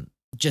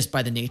just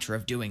by the nature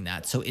of doing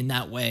that. So in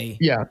that way,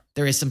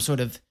 there is some sort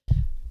of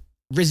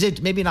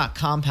maybe not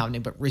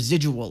compounding, but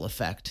residual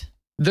effect.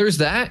 There's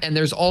that. And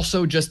there's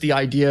also just the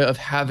idea of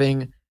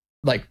having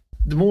like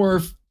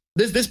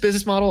this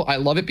business model. I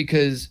love it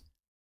because,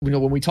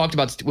 when we talked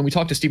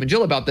to Steve and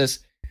Jill about this,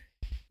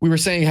 we were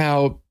saying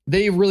how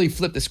they really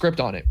flipped the script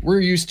on it. We're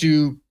used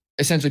to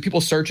essentially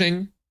people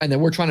searching and then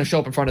we're trying to show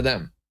up in front of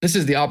them. This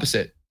is the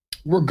opposite.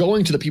 We're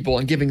going to the people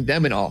and giving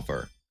them an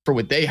offer for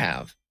what they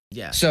have.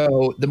 Yeah.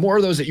 So the more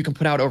of those that you can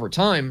put out over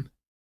time,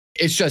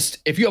 it's just,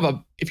 if you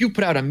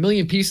put out 1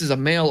 million pieces of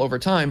mail over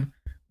time,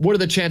 what are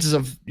the chances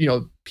of,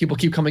 people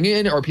keep coming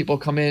in, or people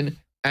come in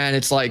and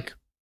it's like,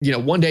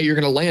 one day you're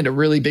going to land a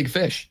really big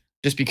fish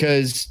just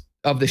because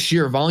of the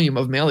sheer volume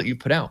of mail that you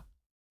put out.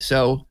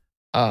 So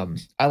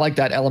I like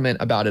that element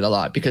about it a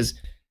lot because,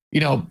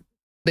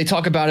 they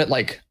talk about it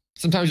like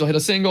sometimes you'll hit a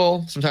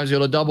single, sometimes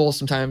you'll hit a double,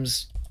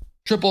 sometimes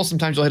triple,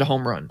 sometimes you'll hit a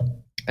home run.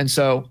 And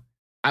so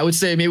I would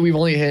say maybe we've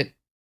only hit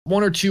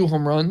 1 or 2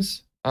 home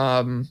runs.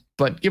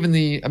 But given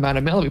the amount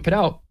of mail that we put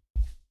out,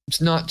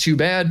 it's not too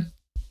bad.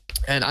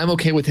 And I'm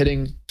okay with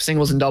hitting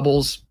singles and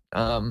doubles,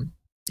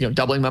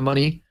 doubling my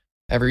money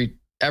every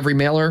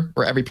mailer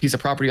or every piece of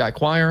property I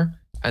acquire.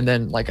 And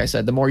then, like I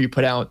said, the more you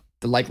put out,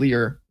 the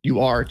likelier you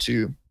are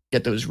to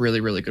get those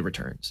really, really good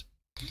returns.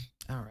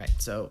 All right.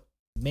 So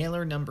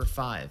mailer number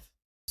 5.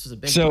 This was a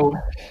big one. So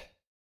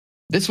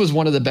this was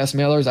one of the best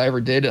mailers I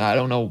ever did. I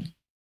don't know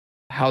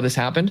how this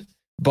happened,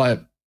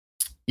 but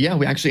yeah,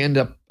 we actually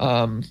ended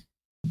up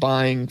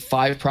buying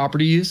 5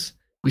 properties.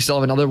 We still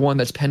have another one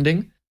that's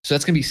pending. So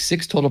that's going to be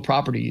 6 total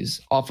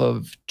properties off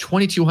of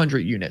 2,200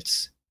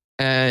 units.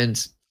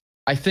 And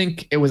I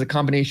think it was a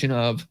combination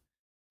of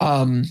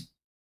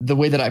the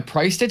way that I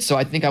priced it. So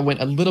I think I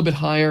went a little bit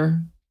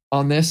higher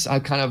on this. I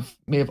kind of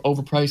may have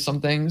overpriced some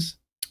things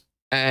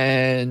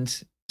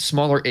and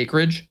smaller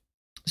acreage.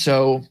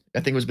 So I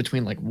think it was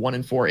between like 1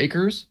 and 4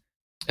 acres.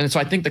 And so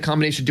I think the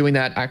combination of doing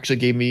that actually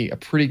gave me a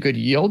pretty good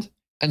yield.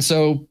 And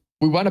so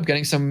we wound up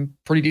getting some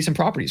pretty decent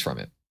properties from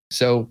it.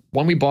 So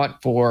one we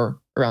bought for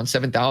around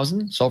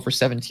 $7,000, sold for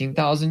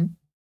 $17,000,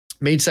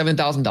 made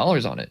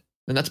 $7,000 on it.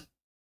 And that's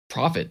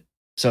profit.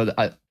 So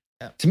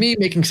to me,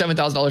 making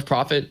 $7,000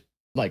 profit,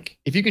 like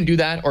if you can do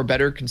that or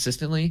better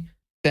consistently,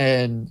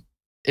 then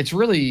it's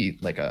really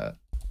like a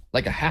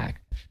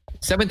hack.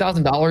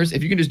 $7,000,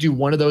 if you can just do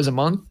one of those a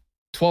month,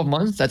 12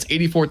 months, that's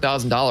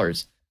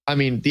 $84,000. I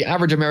mean, the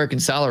average American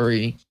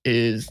salary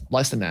is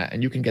less than that,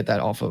 and you can get that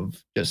off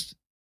of just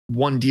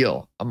one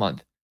deal a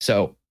month.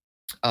 So,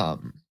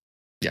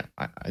 yeah,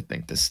 I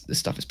think this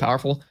stuff is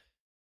powerful.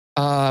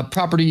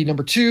 Property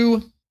number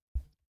 2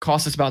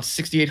 cost us about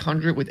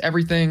 $6,800 with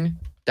everything.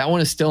 That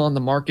one is still on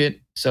the market,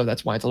 so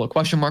that's why it's a little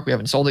question mark. We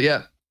haven't sold it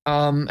yet.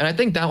 And I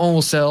think that one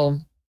will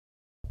sell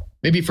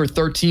maybe for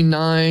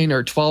 $13,900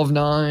 or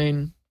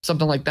 $12,900,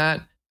 something like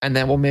that. And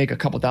then we'll make a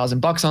couple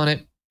 $1,000 on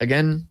it.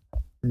 Again,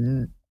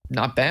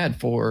 not bad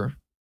for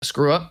a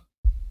screw up.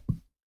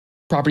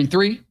 Property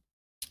 3,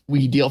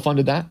 we deal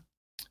funded that,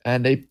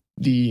 and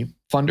the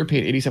funder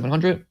paid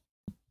 $8,700.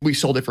 We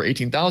sold it for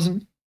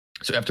 $18,000.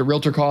 So after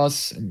realtor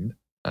costs and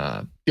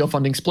deal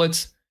funding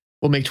splits,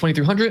 we'll make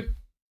 $2,300,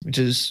 which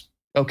is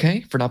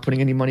okay for not putting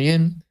any money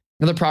in.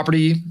 Another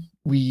property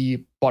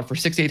we bought for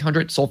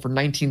 $6,800, sold for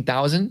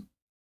 $19,000.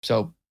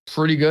 So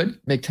pretty good.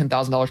 Make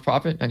 $10,000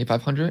 profit,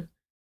 $9,500.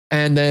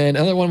 And then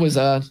another one was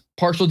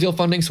partial deal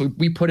funding. So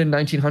we put in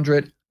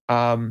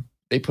 $1,900.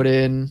 They put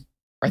in,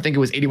 I think it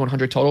was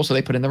 $8,100 total. So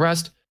they put in the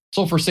rest.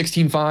 Sold for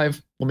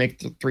 $16,500. We'll make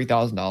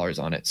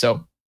 $3,000 on it.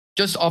 So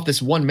just off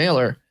this one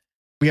mailer,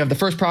 we have the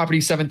first property,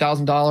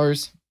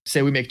 $7,000.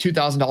 Say we make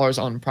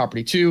 $2,000 on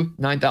property 2,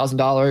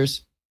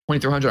 $9,000,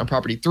 $2,300 on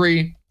property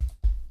 3.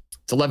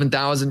 It's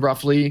 $11,000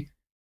 roughly.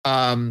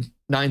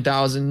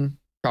 $9,000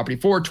 property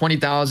 4,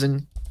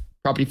 $20,000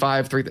 property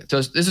 5, 3.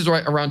 So this is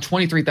right around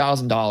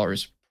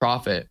 $23,000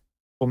 profit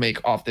we'll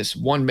make off this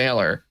one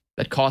mailer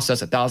that costs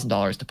us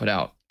 $1,000 to put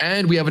out.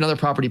 And we have another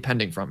property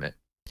pending from it,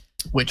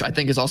 which I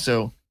think is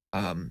also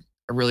a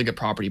really good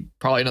property.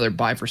 Probably another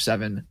buy for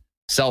 7,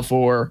 sell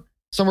for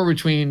somewhere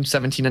between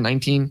 17 and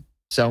 19.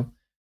 So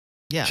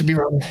yeah, should be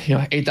around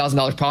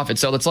 $8,000 profit.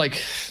 So that's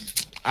like,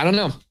 I don't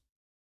know.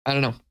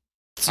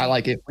 I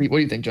like it. What do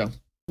you think, Joe?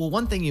 Well,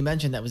 one thing you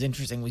mentioned that was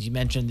interesting was you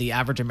mentioned the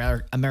average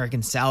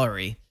American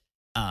salary.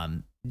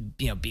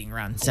 being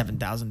around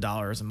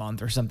 $7,000 a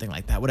month or something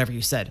like that, whatever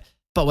you said.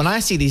 But when I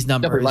see these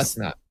numbers, Definitely less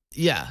than that.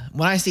 yeah,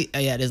 when I see,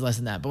 yeah, it is less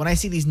than that. But when I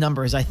see these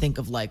numbers, I think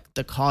of like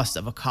the cost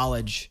of a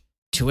college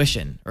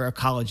tuition or a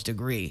college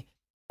degree,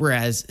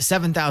 whereas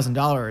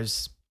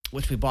 $7,000,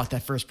 which we bought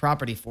that first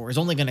property for, is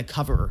only going to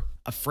cover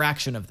a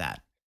fraction of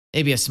that,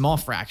 maybe a small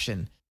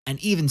fraction. And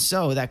even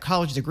so, that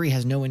college degree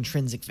has no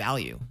intrinsic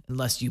value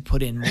unless you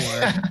put in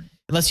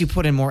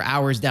more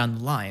hours down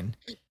the line.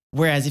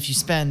 Whereas if you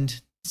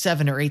spend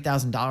 $7,000 or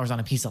 $8,000 on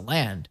a piece of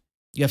land,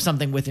 you have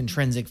something with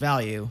intrinsic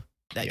value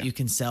that you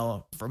can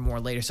sell for more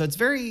later. So it's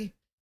very.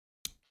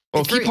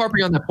 Well, keep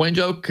harping on that point,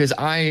 Joe, because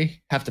I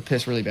have to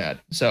piss really bad.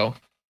 So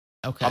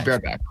okay, I'll be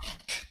right back.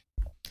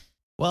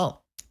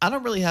 Well, I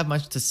don't really have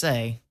much to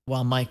say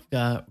while Mike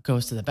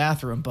goes to the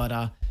bathroom,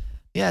 but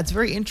yeah, it's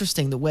very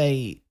interesting the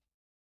way,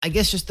 I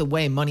guess, just the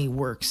way money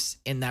works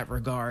in that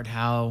regard,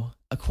 how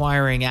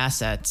acquiring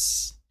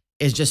assets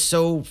is just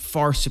so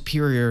far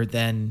superior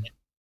than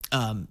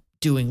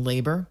doing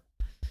labor.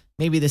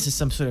 Maybe this is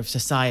some sort of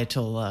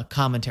societal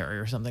commentary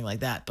or something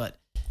like that, but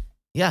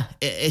yeah,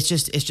 it's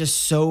just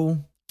so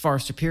far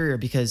superior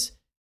because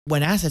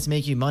when assets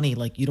make you money,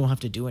 like you don't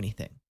have to do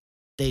anything.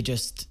 They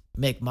just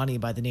make money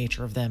by the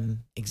nature of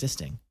them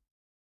existing.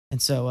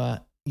 And so,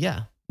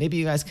 yeah, maybe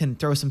you guys can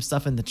throw some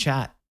stuff in the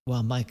chat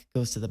while Mike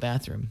goes to the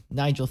bathroom.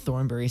 Nigel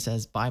Thornberry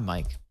says, bye,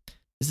 Mike.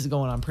 This is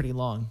going on pretty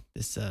long,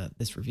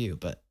 this review,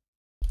 but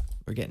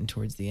we're getting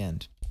towards the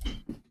end.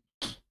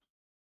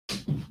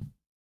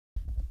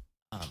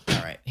 All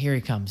right, here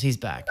he comes. He's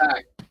back.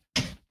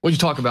 What'd you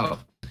talk about?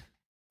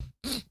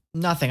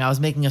 Nothing. I was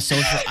making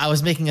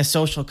a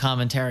social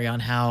commentary on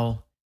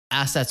how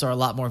assets are a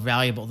lot more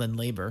valuable than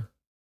labor.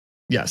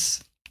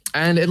 Yes.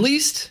 And at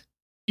least,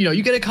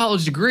 you get a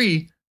college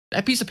degree,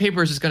 that piece of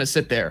paper is just going to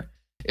sit there.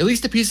 At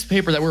least the piece of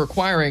paper that we're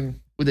acquiring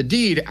with a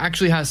deed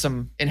actually has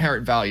some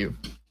inherent value.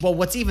 Well,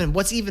 what's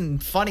even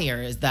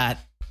funnier is that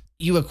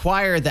you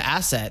acquire the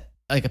asset,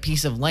 like a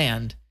piece of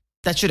land,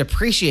 that should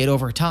appreciate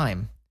over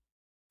time,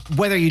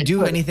 whether you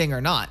do anything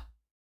or not.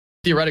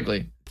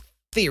 Theoretically,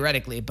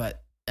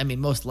 but I mean,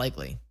 most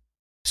likely.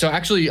 So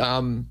actually,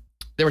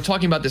 they were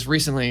talking about this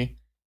recently.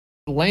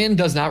 Land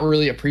does not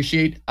really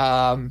appreciate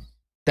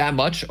that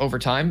much over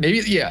time.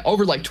 Maybe,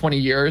 over like 20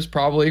 years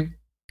probably,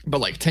 but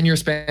like 10-year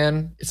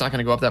span, it's not going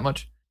to go up that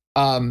much.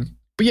 But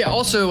yeah,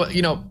 also,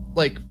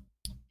 like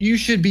you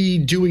should be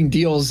doing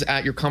deals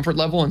at your comfort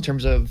level in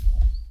terms of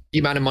the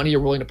amount of money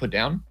you're willing to put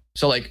down.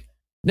 So like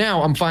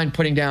now I'm fine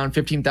putting down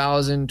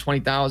 $15,000,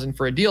 $20,000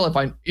 for a deal. If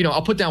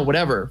I'll put down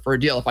whatever for a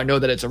deal if I know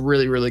that it's a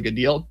really, really good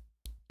deal.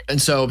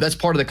 And so that's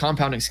part of the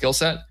compounding skill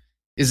set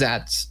is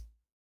that,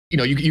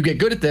 you get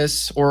good at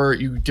this, or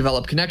you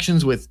develop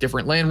connections with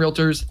different land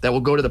realtors that will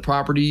go to the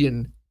property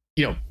and,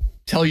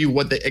 tell you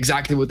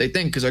exactly what they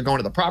think because they're going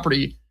to the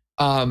property.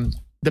 The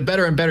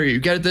better and better you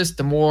get at this,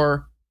 the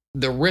more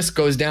the risk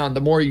goes down,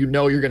 the more you're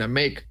going to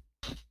make.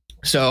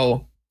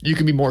 So you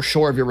can be more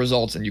sure of your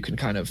results and you can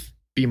kind of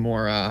be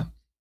more,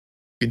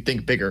 you can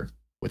think bigger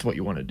with what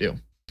you want to do.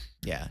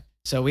 Yeah.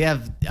 So we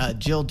have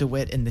Jill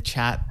DeWitt in the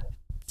chat.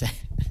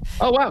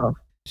 Oh, wow.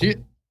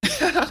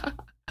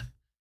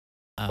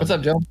 What's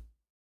up, Jill?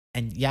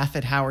 And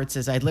Yafet Howard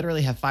says, I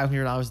literally have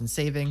 $500 in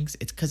savings.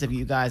 It's because of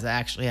you guys. I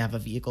actually have a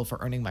vehicle for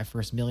earning my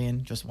first $1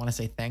 million. Just want to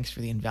say thanks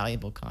for the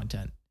invaluable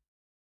content.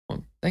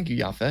 Well, thank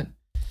you, Yafet.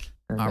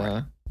 And all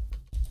right.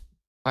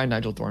 Hi,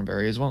 Nigel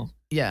Thornberry as well.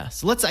 Yeah.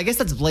 So let's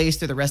blaze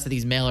through the rest of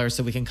these mailers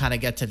so we can kind of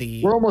get to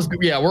the. We're almost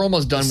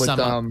done with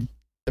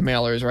the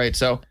mailers, right?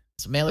 So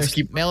mailer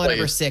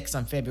number 6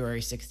 on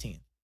February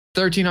 16th.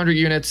 1,300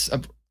 units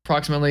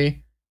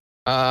approximately.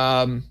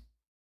 5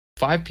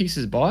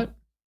 pieces bought.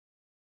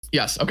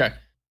 Yes. Okay.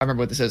 I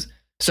remember what this is.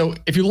 So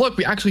if you look,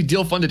 we actually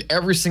deal funded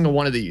every single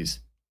one of these.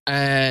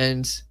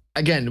 And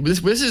again,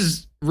 this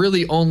is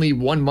really only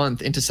 1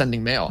 month into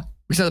sending mail.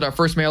 We sent our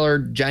first mailer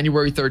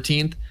January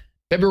 13th,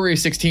 February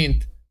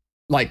 16th.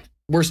 Like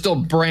we're still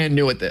brand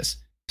new at this.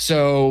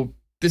 So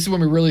this is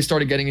when we really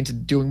started getting into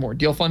doing more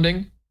deal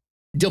funding.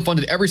 Deal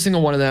funded every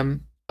single one of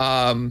them.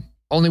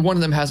 Only one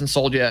of them hasn't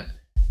sold yet.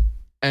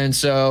 And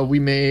so we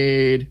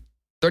made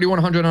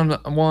 3,100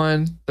 on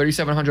one,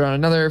 3,700 on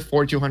another,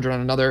 4,200 on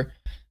another.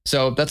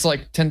 So that's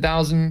like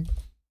 10,000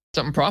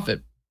 something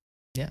profit.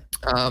 Yeah.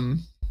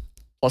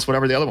 Plus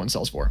whatever the other one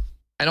sells for.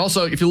 And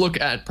also, if you look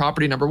at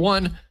property number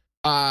 1,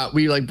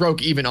 we like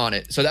broke even on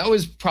it. So that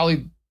was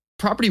probably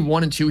property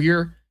 1 and 2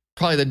 here,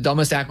 probably the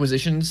dumbest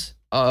acquisitions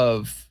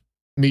of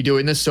me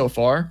doing this so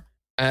far.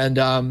 And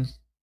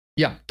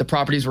yeah, the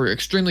properties were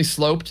extremely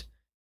sloped.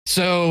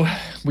 So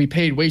we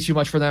paid way too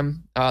much for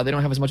them. They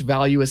don't have as much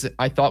value as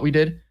I thought we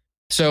did.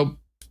 So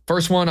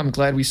first one, I'm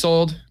glad we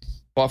sold.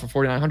 Bought for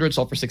 4,900,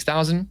 sold for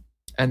 6,000.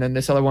 And then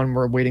this other one,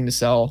 we're waiting to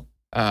sell.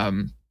 I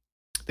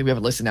think we have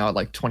it listed now at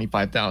like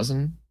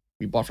 25,000.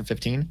 We bought for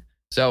 15.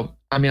 So,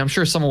 I mean, I'm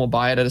sure someone will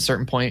buy it at a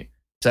certain point.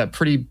 It's a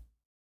pretty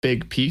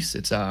big piece.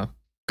 It's a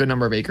good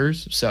number of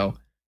acres. So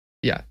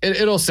yeah,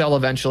 it'll sell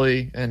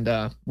eventually.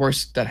 And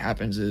worst that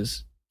happens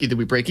is either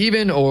we break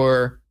even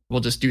or we'll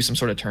just do some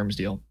sort of terms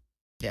deal.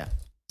 Yeah.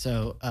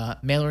 So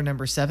mailer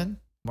number 7,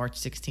 March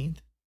 16th.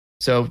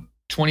 So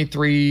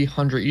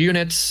 2,300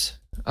 units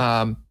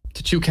to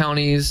 2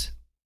 counties.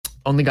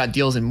 Only got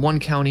deals in 1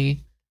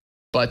 county,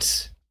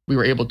 but we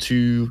were able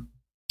to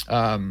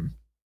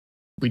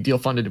we deal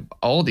funded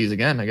all of these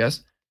again, I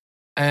guess.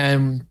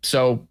 And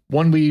so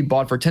one we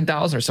bought for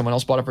 10,000, or someone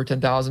else bought it for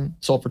 10,000,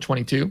 sold for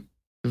 22.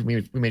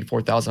 We made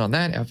 4,000 on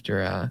that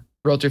after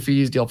realtor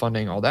fees, deal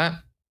funding, all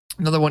that.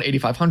 Another one,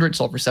 8,500,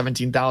 sold for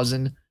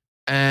 17,000,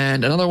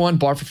 and another one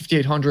bought for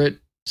 5,800,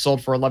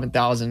 sold for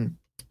 11,000.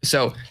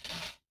 So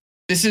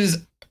this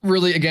is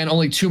really, again,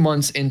 only 2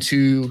 months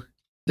into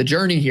the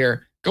journey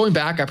here. Going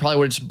back, I probably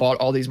would have just bought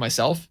all these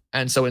myself,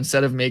 and so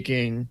instead of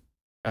making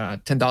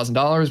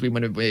 $10,000, we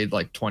would have made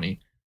like 20.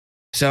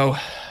 So,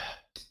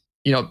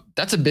 you know,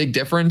 that's a big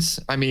difference.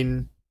 I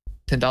mean,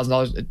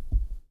 $10,000,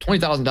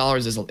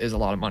 $20,000 is a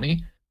lot of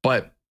money,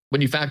 but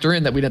when you factor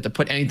in that we didn't have to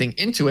put anything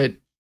into it,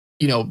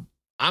 you know,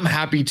 I'm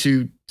happy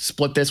to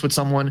split this with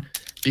someone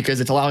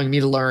because it's allowing me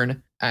to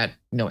learn at,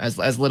 you know,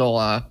 as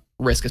little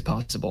risk as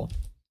possible.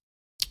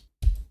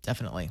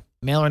 Definitely.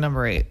 Mailer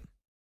number 8.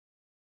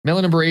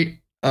 Mailer number 8.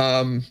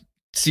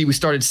 See, we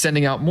started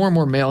sending out more and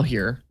more mail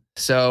here.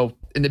 So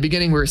in the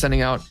beginning, we were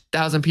sending out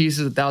 1,000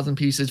 pieces, 1,000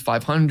 pieces,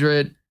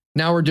 500.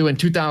 Now we're doing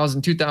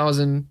 2,000,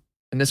 2,000,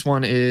 and this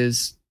one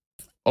is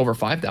over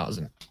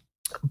 5,000.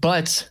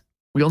 But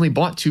we only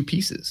bought 2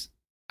 pieces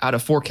out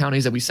of 4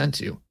 counties that we sent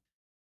to.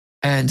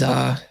 And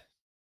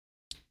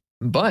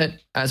but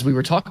as we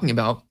were talking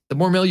about, the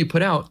more mail you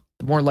put out,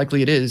 the more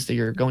likely it is that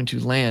you're going to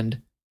land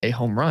a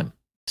home run.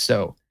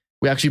 So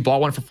we actually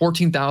bought one for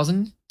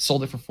 14,000,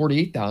 sold it for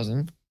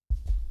 48,000,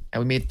 and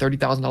we made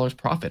 $30,000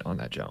 profit on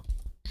that jump.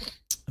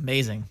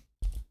 Amazing.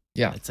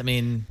 Yeah. I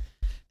mean,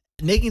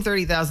 making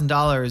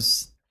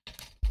 $30,000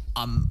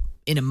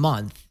 in a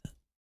month,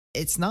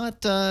 it's nothing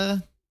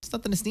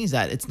to sneeze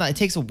at. It's not. It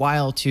takes a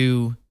while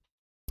to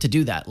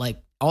do that.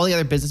 Like all the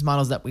other business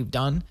models that we've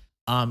done,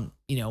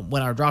 you know,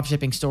 when our drop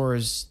shipping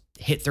stores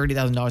hit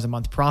 $30,000 a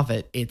month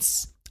profit,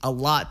 it's a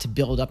lot to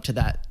build up to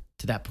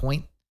that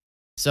point.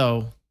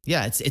 So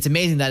yeah, it's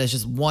amazing that it's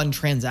just one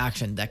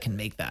transaction that can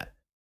make that.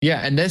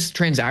 Yeah, and this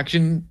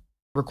transaction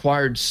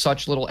required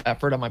such little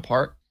effort on my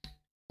part.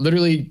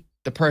 Literally,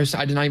 the person,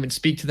 I did not even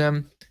speak to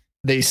them.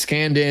 They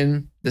scanned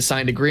in the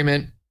signed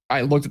agreement.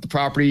 I looked at the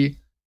property.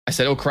 I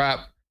said, oh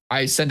crap.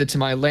 I sent it to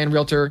my land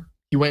realtor.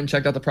 He went and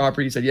checked out the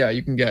property. He said, yeah,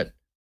 you can get,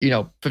 you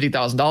know,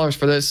 $50,000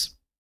 for this.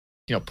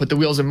 You know, put the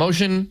wheels in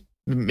motion.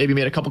 Maybe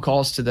made a couple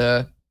calls to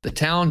the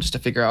town just to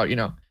figure out, you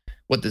know,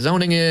 what the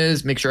zoning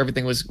is, make sure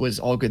everything was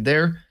all good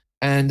there.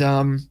 And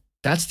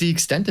that's the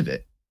extent of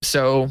it.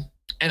 So,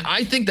 and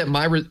I think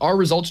that our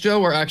results,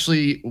 Joe, are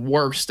actually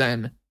worse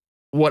than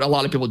what a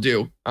lot of people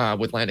do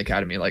with Land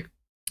Academy. Like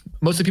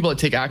most of the people that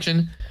take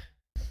action,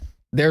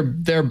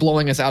 they're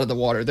blowing us out of the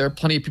water. There are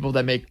plenty of people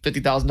that make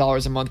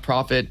 $50,000 a month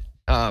profit,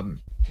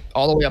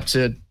 all the way up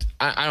to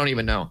I don't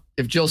even know.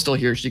 If Jill's still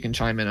here, she can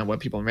chime in on what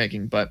people are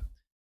making. But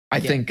I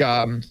think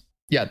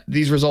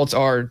these results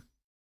are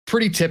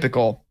pretty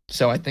typical.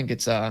 So I think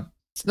it's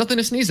nothing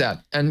to sneeze at.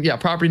 And yeah,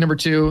 property number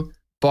 2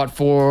 bought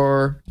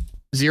for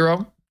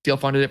 0. Deal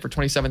funded it for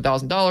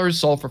 $27,000,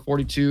 sold for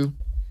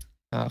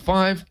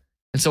 $42,500.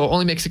 And so it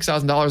only makes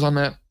 $6,000 on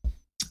that.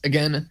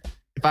 Again,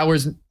 if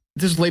this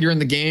was later in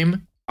the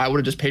game, I would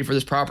have just paid for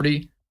this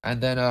property.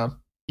 And then,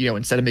 you know,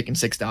 instead of making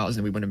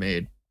 $6,000, we would have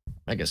made,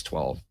 I guess,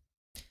 12.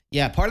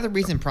 Yeah. Part of the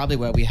reason probably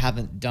why we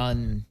haven't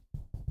done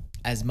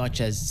as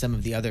much as some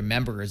of the other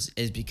members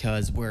is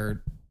because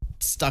we're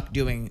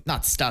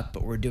not stuck,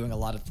 but we're doing a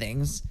lot of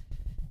things.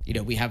 You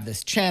know, we have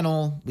this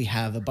channel, we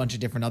have a bunch of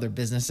different other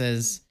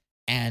businesses.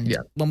 And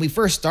when we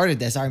first started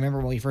this, I remember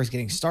when we first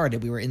getting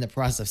started, we were in the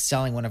process of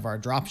selling one of our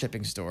drop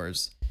shipping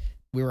stores.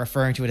 We were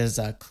referring to it as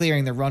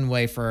clearing the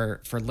runway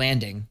for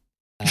landing.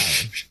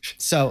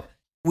 So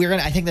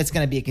I think that's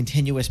going to be a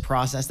continuous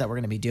process that we're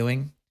going to be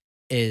doing,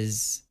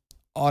 is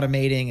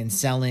automating and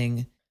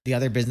selling the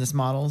other business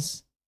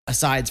models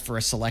aside for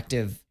a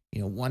selective,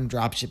 you know, one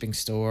drop shipping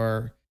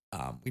store.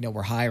 You know,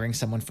 we're hiring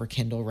someone for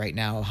Kindle right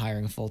now,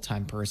 hiring a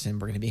full-time person.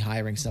 We're going to be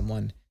hiring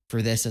someone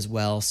for this as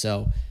well.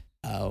 So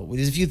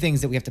there's a few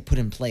things that we have to put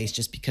in place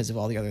just because of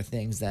all the other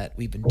things that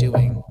we've been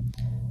doing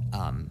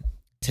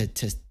to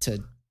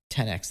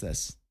 10x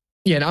this.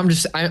 Yeah,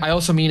 and I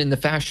also mean in the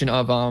fashion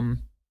of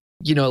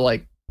you know,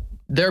 like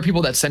there are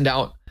people that send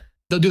out,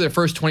 they'll do their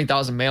first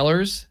 20,000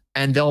 mailers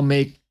and they'll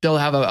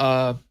have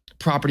a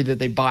property that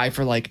they buy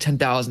for like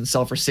 10,000,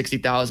 sell for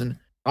 60,000.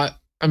 I'm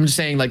just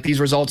saying, like, these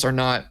results are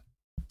not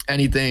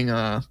anything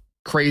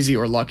crazy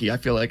or lucky. I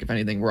feel like if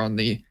anything, we're on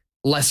the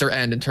lesser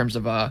end in terms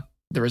of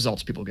the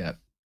results people get.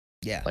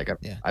 Yeah. Like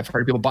I've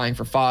heard people buying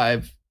for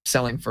 5,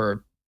 selling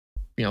for,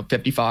 you know,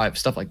 55,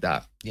 stuff like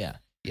that. Yeah.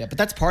 Yeah. But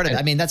that's part of it.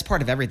 I mean, that's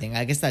part of everything.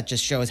 I guess that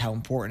just shows how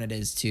important it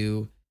is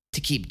to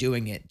keep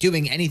doing it,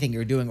 doing anything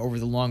you're doing over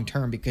the long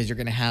term, because you're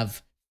going to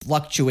have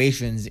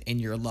fluctuations in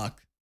your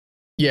luck.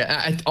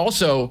 Yeah. I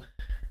also,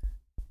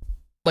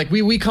 like,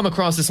 we come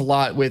across this a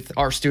lot with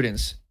our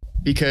students,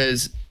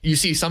 because you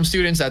see some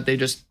students that they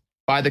just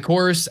buy the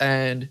course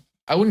and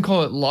I wouldn't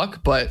call it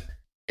luck, but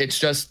it's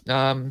just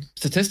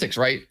statistics,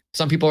 right?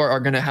 Some people are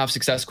going to have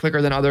success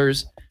quicker than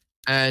others.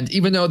 And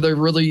even though they're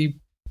really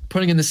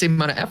putting in the same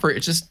amount of effort,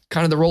 it's just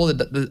kind of the roll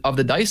of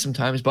the dice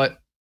sometimes. But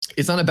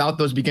it's not about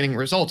those beginning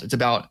results. It's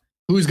about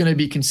who's going to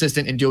be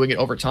consistent in doing it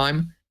over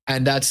time.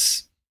 And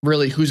that's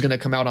really who's going to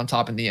come out on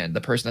top in the end,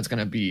 the person that's going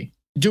to be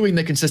doing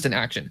the consistent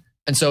action.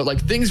 And so like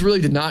things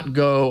really did not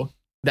go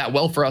that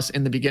well for us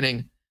in the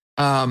beginning.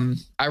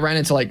 I ran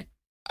into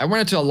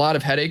a lot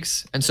of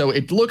headaches. And so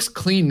it looks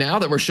clean now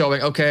that we're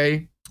showing,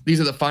 okay, these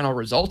are the final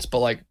results. But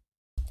like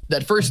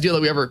that first deal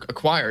that we ever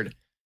acquired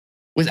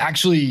was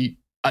actually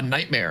a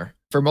nightmare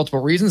for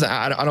multiple reasons.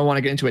 I don't want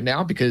to get into it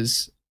now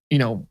because, you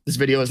know, this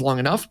video is long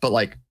enough, but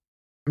like,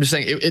 I'm just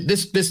saying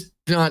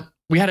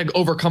we had to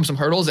overcome some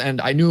hurdles, and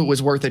I knew it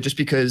was worth it just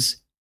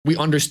because we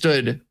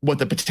understood what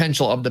the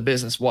potential of the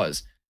business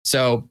was.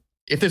 So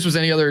if this was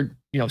any other,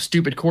 you know,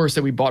 stupid course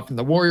that we bought from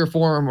the Warrior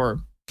Forum or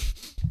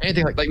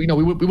anything like, you know,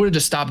 we would have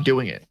just stopped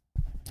doing it.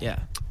 Yeah.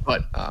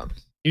 But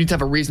you need to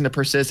have a reason to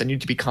persist, and you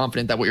need to be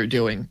confident that what you're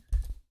doing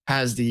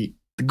has the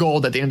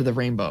gold at the end of the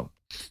rainbow.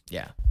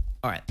 Yeah.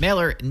 All right.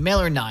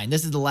 Mailer 9.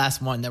 This is the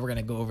last one that we're going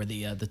to go over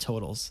the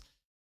totals.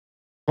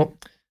 Well,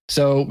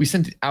 so we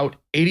sent out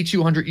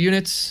 8,200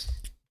 units,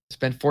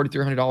 spent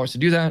 $4,300 to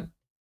do that.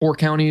 4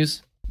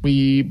 counties.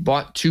 We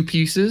bought 2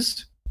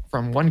 pieces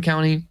from 1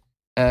 county,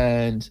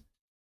 and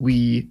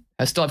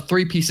I still have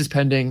 3 pieces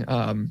pending.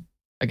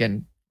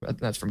 Again,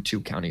 that's from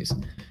 2 counties.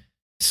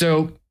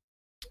 So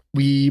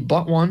we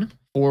bought one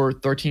for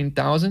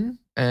 $13,000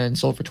 and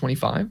sold for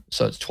 $25,000.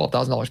 So it's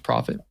 $12,000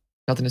 profit.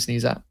 Nothing to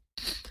sneeze at.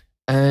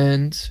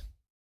 And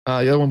the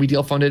other one we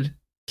deal funded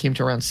came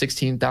to around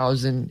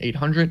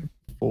 $16,800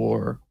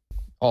 for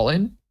all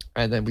in,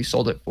 and then we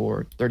sold it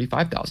for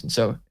 $35,000.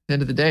 So at the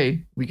end of the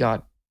day, we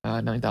got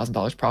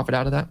 $9,000 profit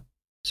out of that.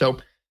 So,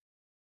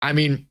 I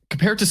mean,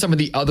 compared to some of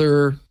the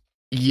other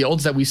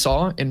yields that we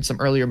saw in some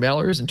earlier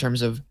mailers, in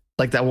terms of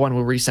like that one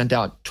where we sent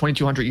out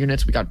 2,200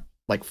 units, we got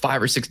like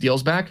 5 or 6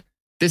 deals back.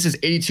 This is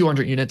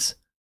 8,200 units,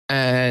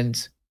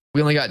 and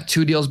we only got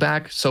 2 deals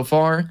back so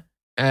far,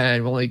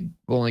 and we'll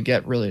only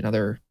get really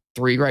another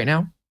 3 right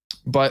now.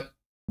 But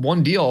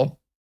one deal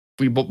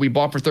we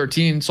bought for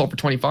 13, sold for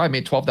 25,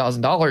 made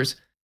 $12,000.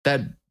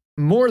 That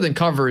more than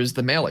covers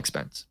the mail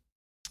expense.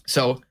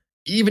 So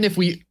even if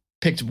we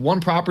picked one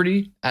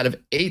property out of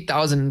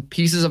 8,000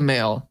 pieces of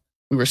mail,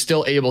 we were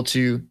still able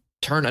to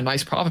turn a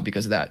nice profit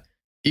because of that.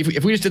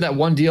 If we just did that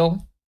one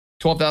deal,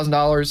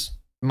 $12,000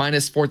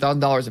 minus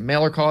 $4,000 in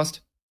mailer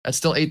cost, that's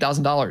still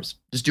 $8,000.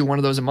 Just do one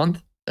of those a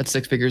month. That's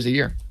 6 figures a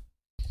year.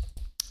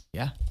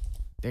 Yeah,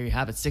 there you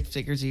have it. 6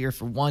 figures a year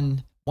for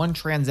one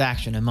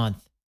transaction a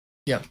month.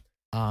 Yeah.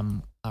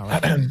 All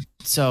right.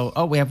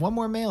 So, we have one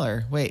more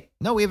mailer. Wait,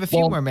 no, we have a few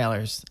more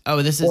mailers.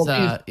 Oh, this is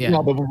yeah.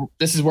 No, but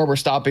this is where we're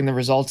stopping the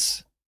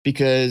results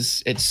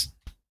because it's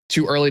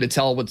too early to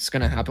tell what's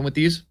going to happen with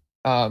these.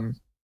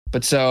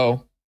 But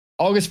so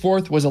August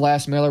 4th was the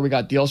last mailer we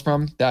got deals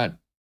from that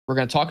we're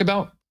going to talk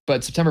about.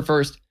 But September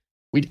 1st,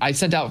 I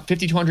sent out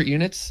 5,200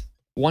 units,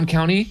 1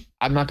 county.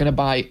 I'm not going to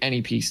buy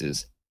any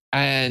pieces.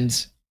 And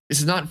this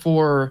is not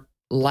for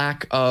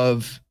lack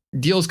of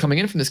deals coming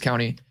in from this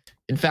county.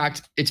 In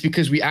fact, it's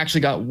because we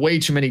actually got way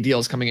too many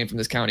deals coming in from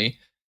this county.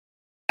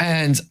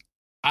 And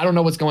I don't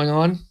know what's going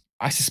on.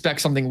 I suspect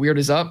something weird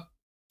is up.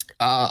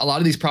 A lot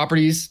of these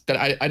properties that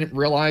I didn't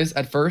realize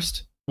at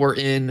first were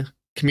in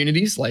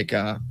communities like,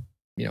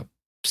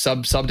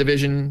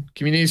 subdivision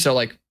communities. So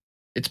like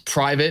it's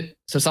private.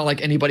 So it's not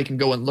like anybody can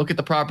go and look at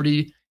the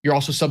property. You're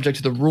also subject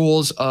to the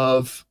rules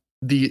of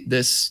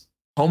this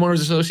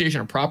homeowners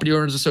association or property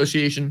owners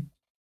association.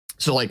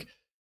 So like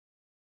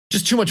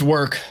just too much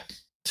work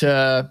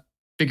to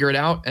figure it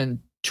out and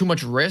too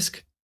much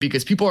risk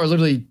because people are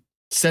literally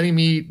sending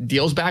me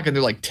deals back and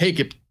they're like, take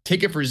it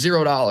for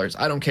 $0.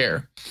 I don't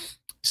care.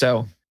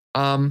 So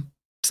I'm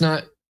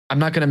not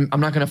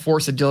gonna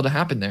force a deal to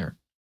happen there.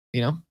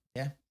 You know?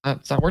 Yeah.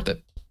 It's not worth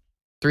it.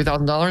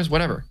 $3,000,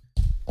 whatever.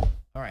 All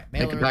right.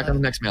 Make it back on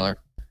the next mailer.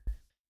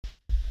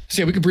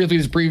 So yeah, we could briefly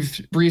just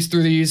breeze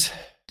through these.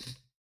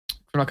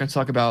 We're not going to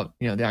talk about,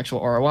 the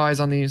actual ROIs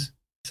on these.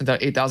 Sent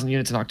out 8,000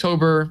 units in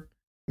October.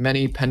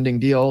 Many pending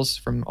deals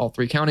from all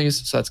 3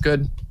 counties, so that's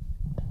good.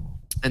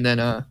 And then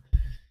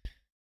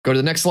go to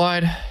the next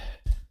slide.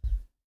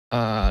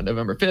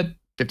 November 5th,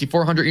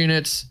 5,400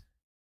 units,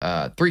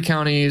 3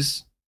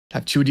 counties.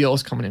 Have 2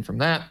 deals coming in from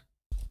that.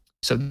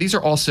 So these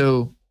are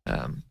also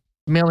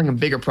mailing them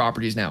bigger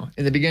properties now.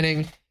 In the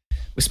beginning,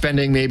 was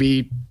spending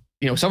maybe,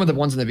 some of the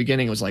ones in the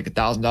beginning was like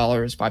 $1,000,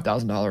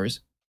 $5,000.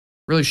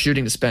 Really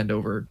shooting to spend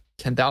over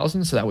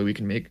 $10,000, so that way we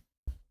can make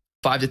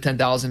 $5,000 to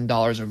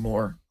 $10,000 or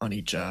more on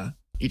each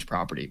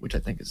property, which I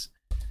think is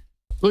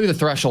really the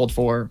threshold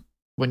for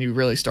when you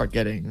really start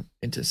getting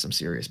into some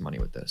serious money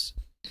with this.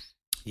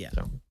 Yeah.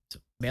 So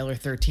mailer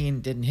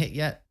 13 didn't hit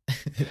yet.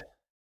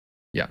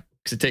 Yeah,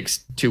 because it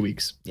takes 2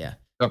 weeks. Yeah.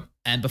 Oh.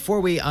 And before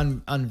we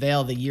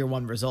unveil the year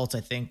 1 results,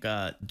 I think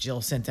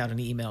Jill sent out an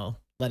email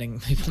letting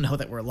people know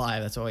that we're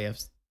live. That's why we have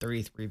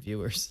 33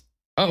 viewers.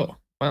 Oh,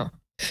 wow.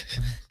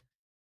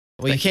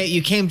 Well,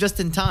 you came just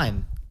in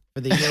time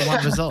for the year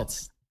one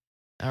results.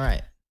 All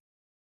right.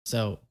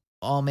 So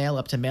all mail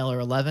up to mailer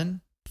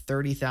 11,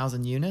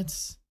 30,000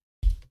 units.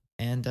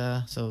 And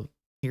so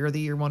here are the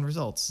year one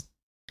results.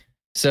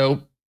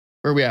 So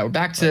where are we at? We're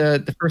back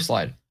to the first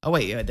slide. Oh,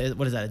 wait.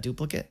 What is that? A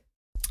duplicate?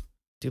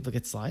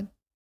 Duplicate slide?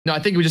 No, I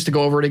think we just to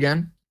go over it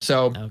again.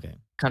 So Okay.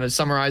 kind of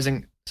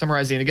summarizing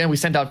again, we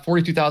sent out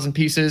 42,000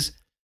 pieces,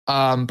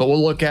 but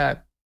we'll look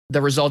at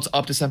the results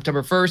up to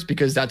September 1st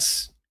because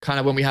that's kind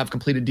of when we have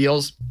completed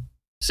deals.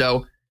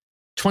 So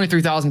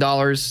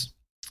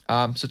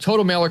 $23,000. So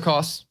total mailer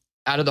costs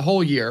out of the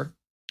whole year,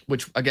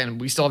 which again,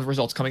 we still have the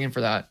results coming in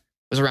for that,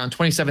 was around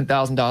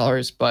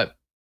 $27,000. But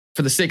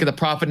for the sake of the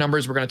profit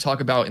numbers we're going to talk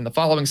about in the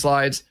following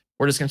slides,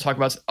 we're just going to talk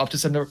about up to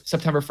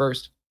September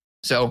 1st.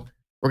 So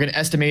we're going to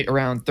estimate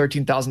around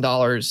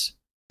 $13,000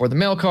 for the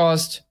mail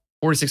cost,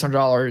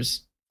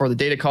 $4,600 for the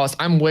data cost.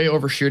 I'm way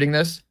overshooting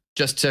this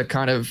just to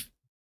kind of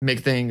make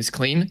things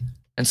clean.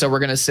 And so we're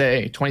going to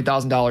say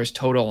 $20,000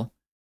 total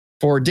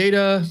for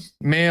data,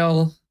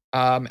 mail,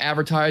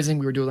 advertising.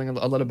 We were doing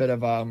a little bit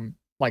of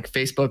like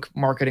Facebook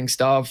marketing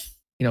stuff,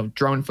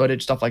 drone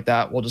footage, stuff like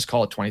that. We'll just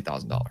call it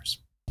 $20,000.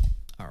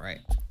 All right.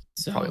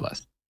 So Probably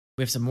less.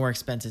 we have some more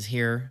expenses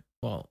here.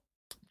 Well,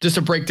 Just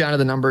a breakdown of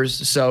the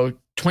numbers. So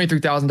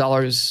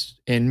 $23,000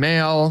 in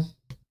mail,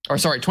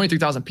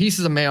 23,000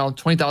 pieces of mail,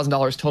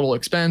 $20,000 total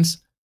expense,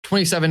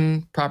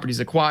 27 properties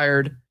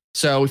acquired.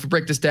 So if we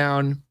break this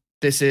down,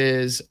 this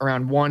is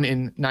around 1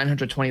 in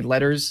 920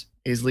 letters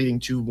is leading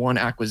to 1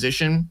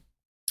 acquisition.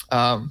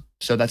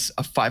 So that's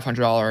a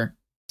 $500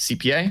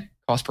 CPA,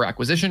 cost per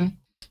acquisition,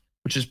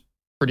 which is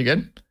pretty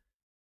good.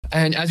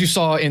 And as you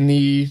saw in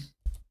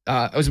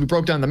as we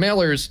broke down the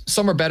mailers,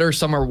 some are better,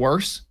 some are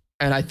worse.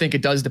 And I think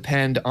it does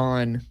depend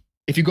on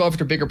if you go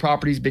after bigger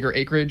properties, bigger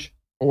acreage,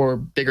 or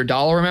bigger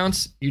dollar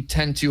amounts, you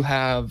tend to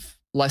have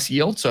less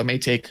yield. So it may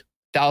take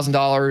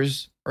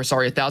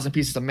 $1,000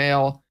 pieces of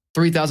mail,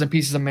 3,000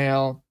 pieces of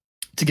mail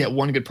to get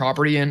 1 good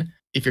property in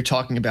if you're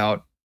talking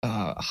about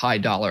a high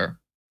dollar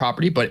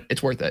property, but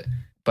it's worth it.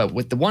 But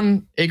with the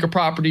 1 acre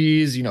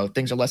properties,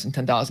 things are less than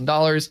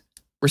 $10,000.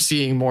 We're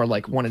seeing more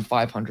like 1 in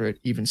 500,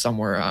 even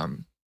somewhere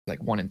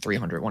like 1 in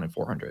 300, 1 in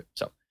 400.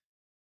 So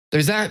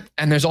there's that.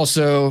 And there's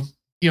also,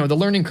 the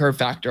learning curve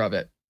factor of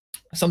it.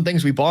 Some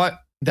things we bought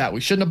that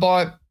we shouldn't have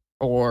bought,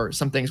 or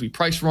some things we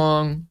priced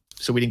wrong.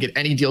 So we didn't get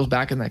any deals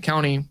back in that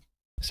county.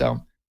 So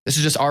this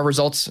is just our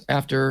results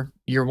after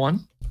year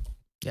 1.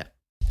 yeah.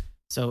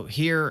 So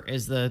here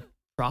is the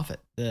profit,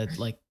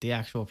 the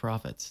actual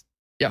profits.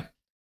 Yeah.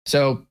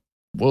 So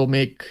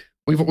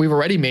we've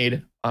already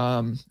made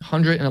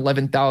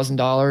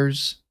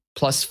 $111,000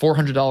 plus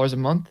 $400 a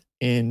month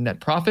in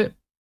net profit.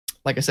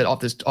 Like I said,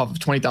 off of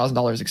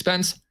 $20,000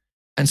 expense.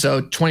 And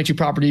so 22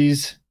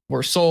 properties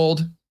were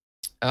sold,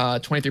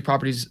 23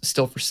 properties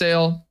still for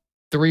sale,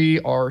 3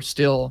 are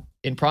still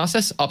in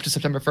process up to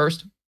September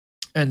 1st,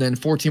 and then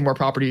 14 more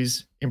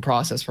properties in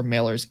process for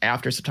mailers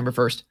after September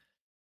 1st.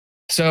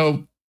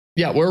 So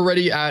yeah, we're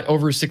already at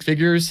over 6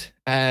 figures,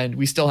 and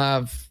we still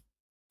have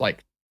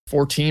like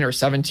 14 or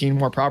 17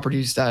 more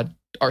properties that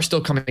are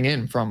still coming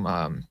in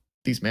from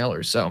these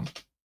mailers. So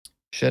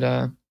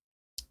should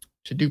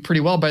do pretty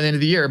well by the end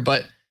of the year.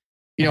 But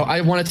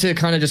I wanted to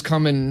kind of just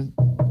come and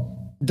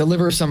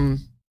deliver some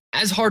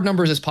as hard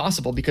numbers as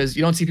possible because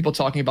you don't see people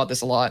talking about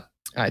this a lot.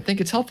 I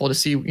think it's helpful to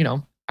see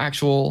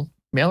actual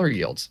mailer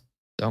yields.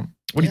 So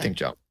what do you think,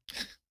 Joe?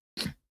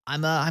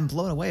 I'm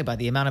blown away by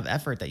the amount of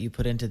effort that you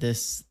put into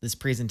this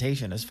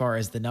presentation as far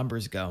as the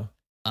numbers go.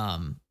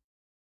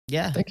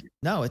 Yeah. Thank you.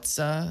 No, it's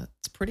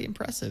pretty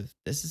impressive.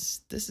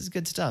 This is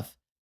good stuff.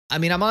 I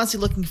mean, I'm honestly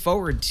looking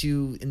forward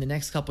to, in the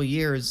next couple of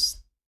years,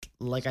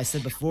 like I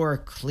said before,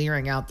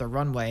 clearing out the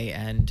runway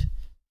and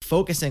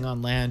focusing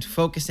on land,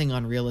 focusing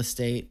on real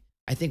estate.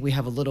 I think we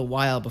have a little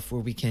while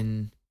before we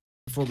can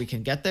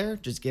get there,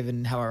 just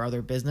given how our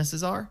other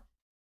businesses are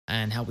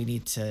and how we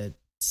need to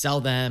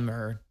sell them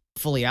or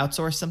fully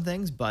outsource some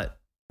things. But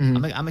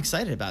I'm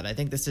excited about it. I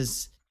think this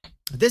is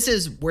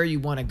where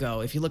you want to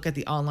go. If you look at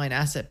the online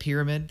asset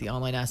pyramid, the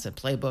online asset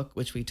playbook,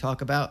 which we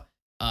talk about,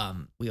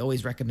 we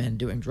always recommend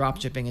doing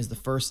drop shipping as the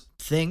first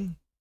thing.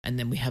 And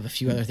then we have a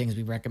few other things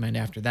we recommend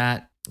after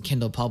that,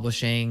 Kindle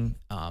publishing,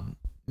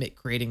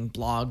 creating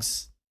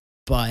blogs.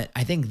 But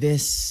I think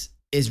this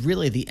is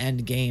really the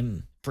end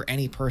game for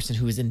any person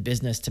who is in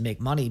business to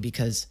make money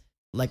because,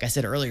 like I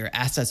said earlier,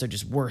 assets are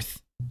just worth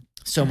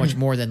so much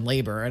more than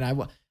labor.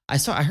 And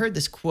I heard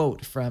this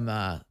quote from,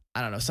 I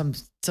don't know, some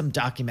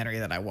documentary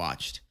that I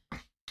watched.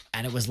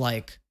 And it was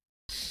like,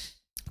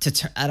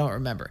 I don't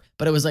remember,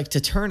 but it was like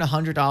to turn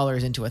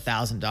 $100 into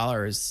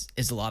 $1,000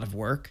 is a lot of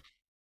work.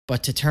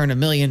 But to turn $1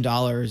 million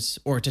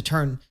or to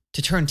turn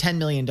 $10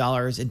 million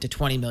into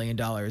 $20 million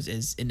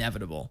is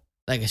inevitable.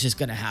 Like it's just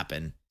going to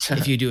happen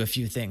if you do a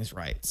few things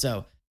right.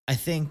 So I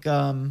think,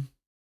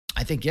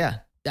 yeah,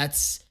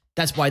 that's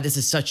why this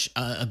is such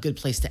a good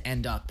place to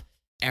end up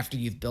after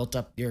you've built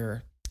up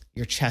your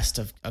chest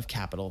of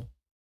capital.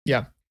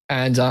 Yeah.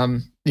 And,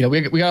 we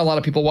got a lot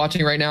of people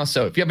watching right now.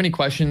 So if you have any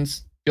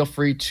questions, feel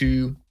free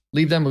to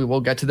leave them. We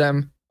will get to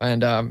them.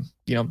 And,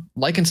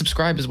 like and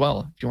subscribe as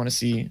well if you want to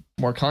see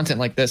more content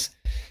like this.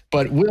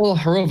 But Will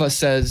Harova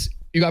says,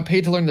 you got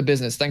paid to learn the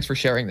business. Thanks for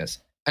sharing this.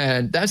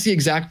 And that's the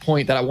exact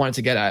point that I wanted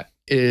to get at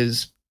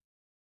is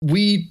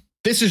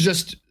this is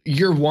just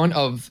year one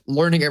of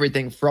learning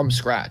everything from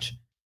scratch.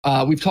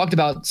 We've talked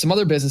about some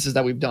other businesses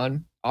that we've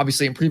done,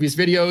 obviously in previous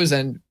videos.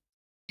 And,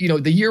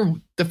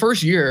 the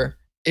first year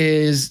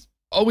is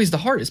always the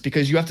hardest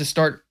because you have to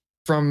start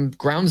from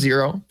ground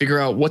zero, figure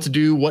out what to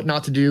do, what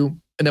not to do.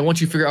 And then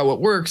once you figure out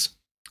what works,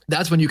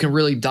 that's when you can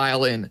really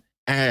dial in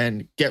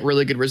and get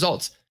really good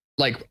results.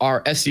 Like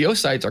our SEO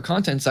sites, our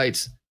content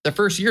sites, the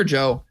first year,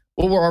 Joe,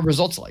 what were our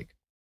results like?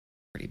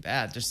 Pretty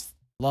bad. Just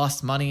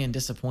lost money and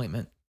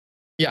disappointment.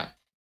 Yeah.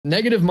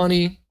 Negative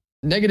money,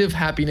 negative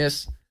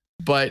happiness,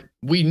 but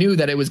we knew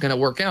that it was going to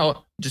work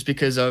out just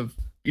because of,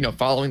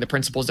 following the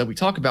principles that we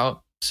talk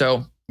about.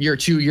 So year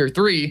 2, year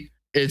 3,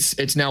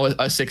 it's now a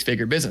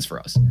 6-figure business for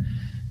us.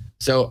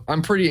 So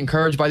I'm pretty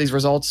encouraged by these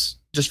results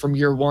just from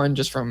year 1,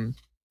 just from,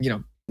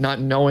 not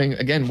knowing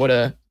again what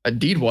a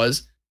deed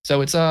was.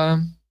 So it's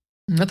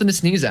nothing to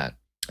sneeze at,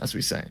 as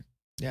we say.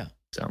 Yeah.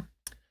 So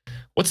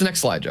what's the next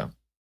slide, Joe?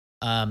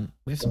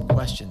 We have some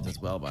questions as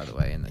well, by the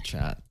way, in the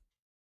chat.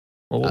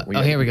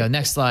 Well, here we go.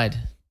 Next slide.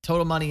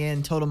 Total money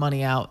in, total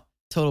money out,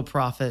 total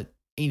profit,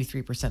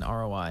 83%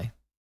 ROI.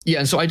 Yeah.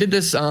 And so I did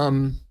this,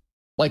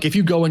 like if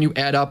you go and you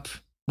add up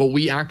what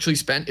we actually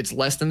spent, it's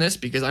less than this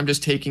because I'm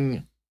just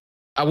taking,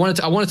 I wanted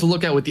to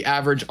look at what the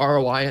average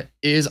ROI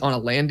is on a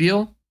land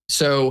deal.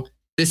 So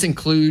this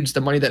includes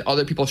the money that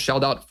other people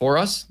shelled out for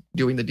us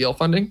doing the deal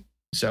funding.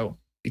 So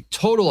the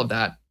total of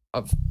that,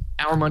 of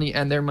our money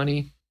and their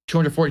money,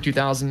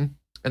 242,000,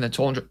 and then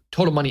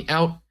total money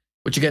out,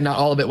 which again, not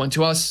all of it went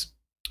to us,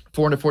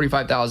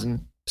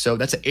 445,000. So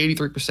that's an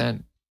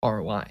 83%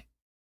 ROI.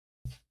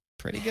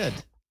 Pretty good.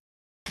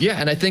 Yeah.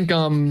 And I think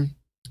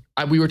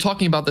we were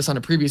talking about this on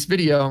a previous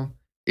video,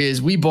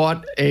 is we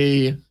bought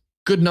a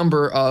good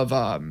number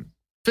of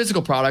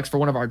physical products for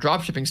one of our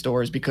drop shipping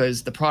stores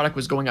because the product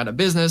was going out of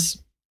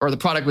business or the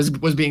product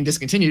was being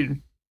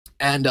discontinued.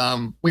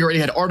 And we already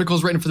had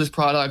articles written for this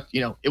product.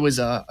 It was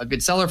a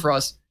good seller for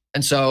us.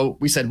 And so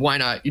we said, why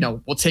not,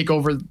 we'll take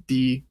over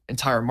the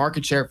entire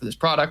market share for this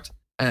product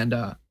and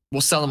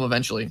we'll sell them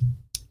eventually.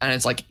 And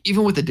it's like,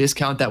 even with the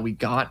discount that we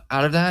got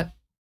out of that,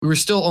 we were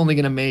still only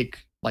going to make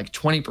like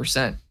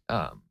 20%,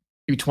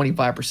 maybe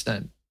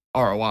 25%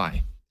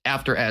 ROI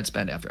after ad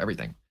spend, after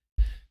everything.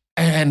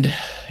 And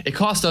it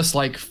cost us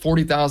like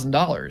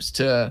 $40,000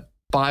 to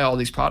buy all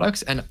these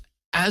products. And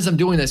as I'm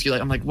doing this,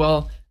 I'm like,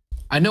 well,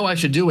 I know I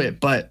should do it,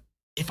 but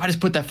if I just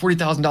put that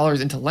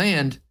 $40,000 into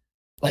land,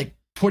 like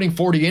putting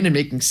 40 in and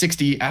making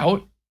 60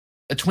 out,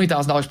 a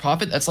 $20,000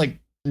 profit, that's like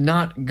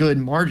not good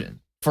margin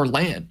for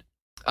land.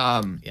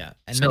 Yeah.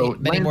 And so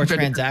many more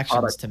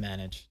transactions to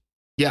manage.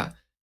 Yeah.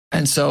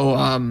 And so,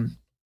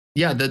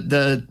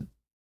 the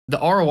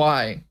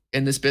ROI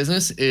in this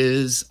business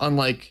is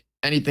unlike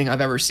anything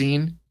I've ever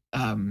seen.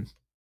 In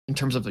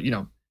terms of,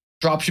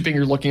 drop shipping,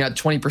 you're looking at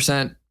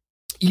 20%.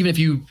 Even if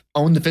you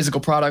own the physical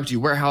product, you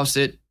warehouse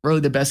it, really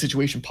the best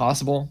situation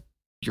possible,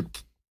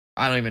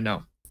 I don't even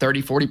know,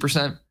 30,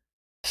 40%.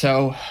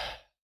 So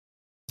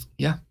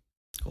yeah.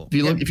 Cool.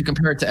 If you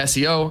compare it to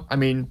SEO, I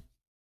mean,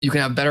 you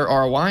can have better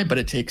ROI, but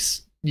it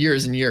takes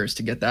years and years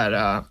to get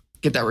that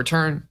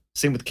return.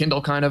 Same with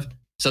Kindle kind of.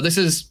 So this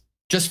is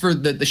just for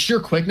the sheer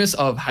quickness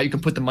of how you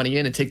can put the money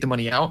in and take the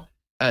money out.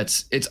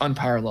 It's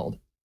unparalleled.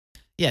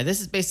 Yeah,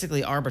 this is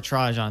basically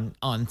arbitrage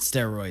on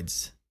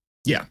steroids.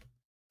 Yeah.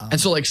 And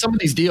so like some of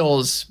these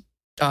deals,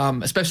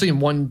 especially in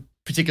one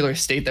particular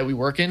state that we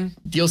work in,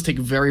 deals take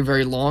very,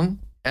 very long.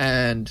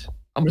 And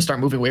I'm going to start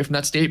moving away from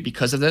that state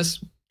because of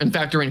this. In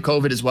fact, during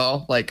COVID as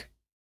well, like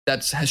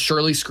has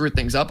surely screwed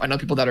things up. I know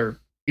people that are,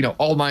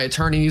 all my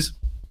attorneys,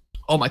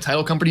 all my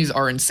title companies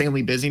are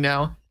insanely busy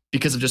now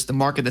because of just the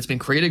market that's been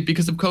created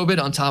because of COVID,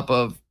 on top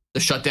of the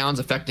shutdowns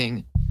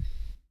affecting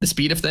the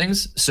speed of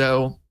things.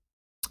 So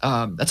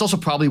that's also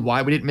probably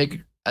why we didn't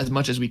make as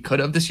much as we could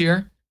have this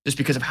year, just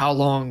because of how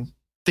long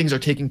things are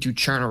taking to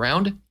churn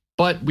around.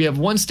 But we have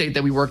one state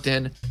that we worked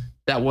in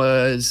that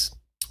was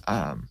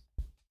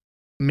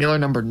mailer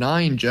number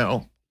 9,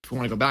 Joe, if we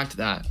want to go back to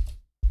that.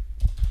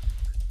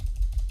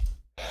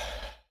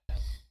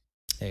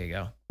 There you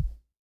go.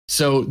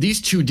 So these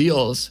 2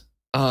 deals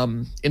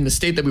in the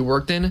state that we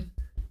worked in,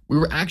 we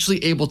were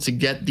actually able to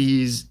get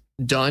these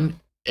done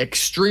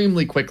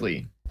extremely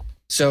quickly.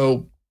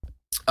 So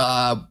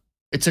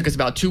it took us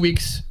about 2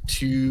 weeks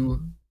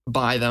to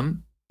buy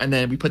them, and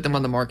then we put them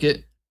on the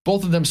market.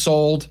 Both of them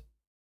sold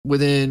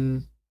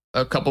within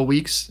a couple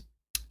weeks.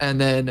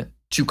 And then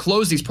to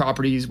close these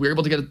properties, we were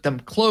able to get them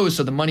closed,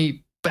 so the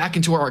money back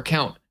into our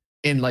account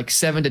in like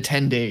 7 to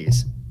 10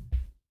 days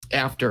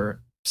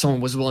after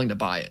someone was willing to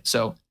buy it.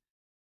 So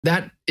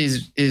that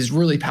is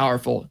really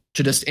powerful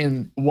to just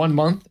in 1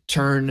 month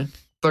turn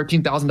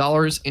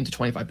 $13,000 into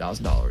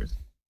 $25,000.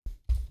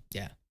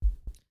 Yeah.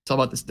 It's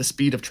all about the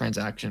speed of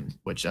transaction,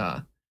 which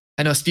I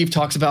know Steve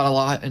talks about a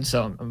lot. And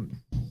so I'm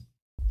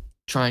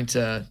trying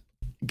to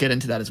get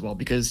into that as well,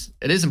 because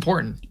it is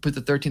important. You put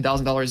the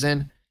 $13,000 in,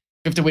 you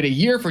have to wait a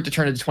year for it to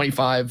turn into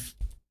 25.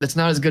 That's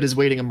not as good as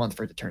waiting a month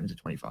for it to turn into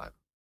 25.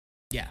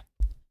 Yeah.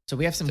 So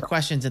we have some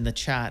questions in the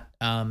chat.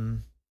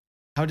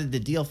 How did the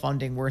deal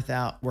funding work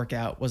out?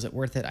 Was it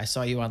worth it? I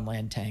saw you on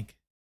Land Tank.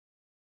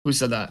 Who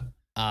said that?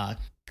 I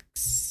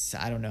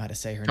don't know how to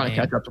say her Trying name.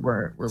 to catch up to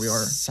where we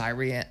are.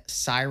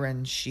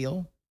 Siren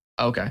Shield.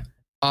 Okay.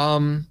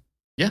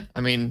 Yeah,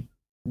 I mean,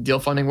 deal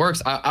funding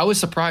works. I was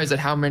surprised at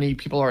how many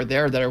people are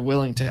there that are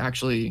willing to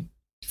actually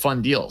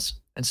fund deals.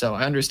 And so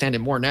I understand it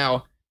more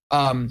now.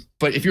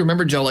 But if you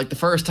remember, Joe, like the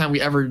first time we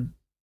ever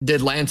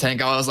did Land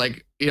Tank, I was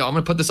like, I'm going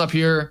to put this up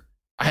here.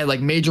 I had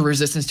like major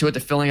resistance to it, to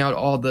filling out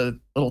all the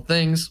little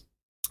things.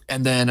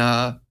 And then,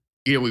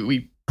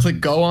 we click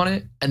go on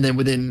it. And then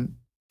within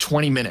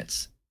 20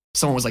 minutes,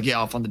 someone was like, yeah,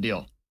 I'll fund the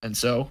deal. And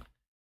so,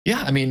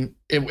 yeah, I mean,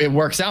 it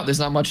works out. There's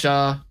not much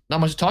to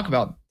talk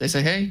about. They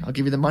say, hey, I'll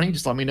give you the money.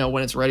 Just let me know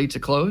when it's ready to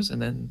close.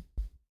 And then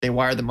they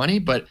wire the money.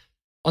 But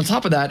on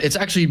top of that, it's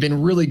actually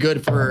been really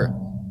good for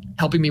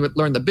helping me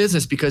learn the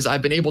business, because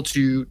I've been able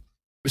to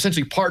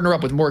essentially partner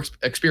up with more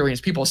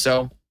experienced people.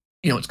 So,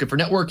 it's good for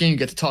networking. You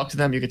get to talk to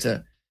them. You get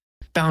to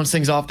bounce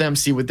things off them,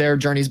 see what their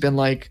journey's been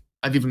like.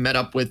 I've even met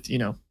up with,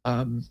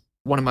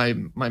 one of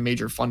my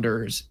major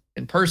funders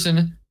in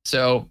person.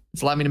 So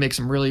it's allowed me to make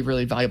some really,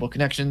 really valuable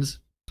connections.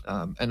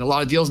 And a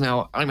lot of deals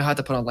now, I don't even have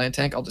to put on Land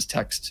Tank. I'll just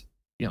text,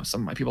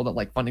 some of my people that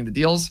like funding the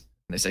deals,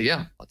 and they say,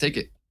 yeah, I'll take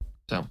it.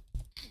 So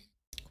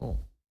cool.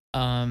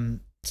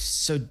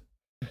 So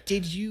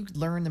did you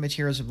learn the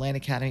materials from Land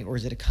Academy, or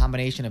is it a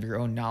combination of your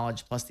own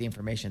knowledge plus the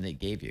information they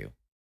gave you?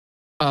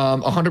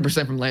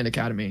 100% from Land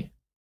Academy.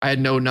 I had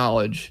no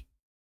knowledge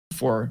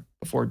before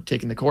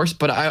taking the course,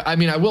 but I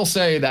mean, I will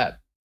say that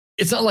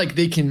it's not like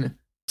they can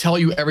tell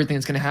you everything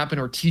that's going to happen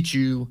or teach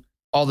you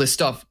all this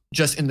stuff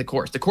just in the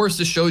course. The course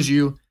just shows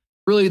you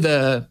really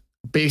the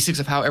basics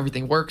of how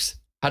everything works,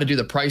 how to do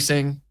the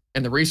pricing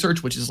and the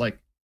research, which is like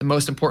the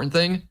most important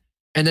thing.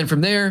 And then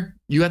from there,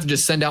 you have to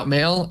just send out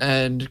mail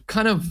and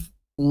kind of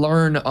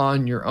learn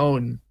on your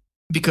own,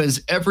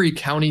 because every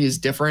county is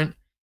different.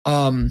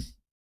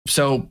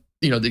 So,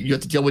 you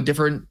have to deal with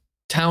different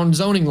town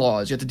zoning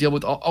laws. You have to deal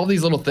with all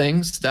these little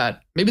things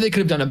that maybe they could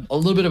have done a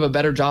little bit of a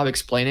better job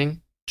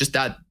explaining, just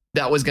that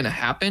was going to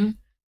happen.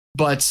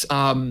 But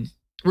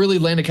really,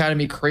 Land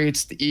Academy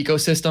creates the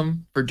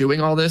ecosystem for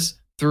doing all this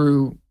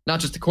through not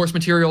just the course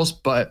materials,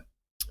 but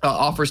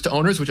offers to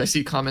owners, which I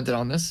see commented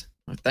on this.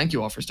 Thank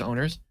you, offers to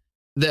owners.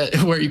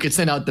 Where you can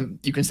send out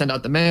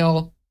the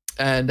mail,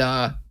 and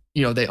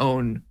they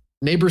own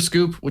Neighbor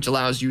Scoop, which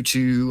allows you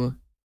to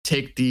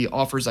take the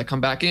offers that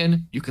come back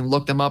in. You can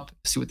look them up,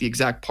 see what the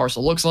exact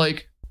parcel looks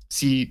like,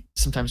 see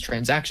sometimes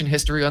transaction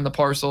history on the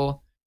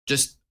parcel,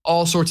 just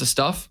all sorts of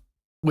stuff,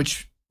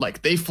 which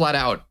like they flat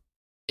out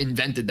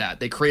invented that.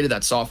 They created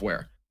that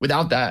software.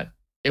 Without that,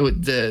 it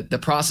would the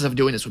process of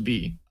doing this would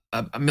be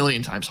a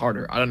million times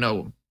harder. I don't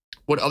know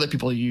what other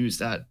people use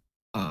that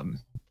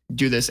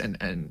do this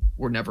and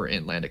were never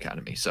in Land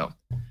Academy. So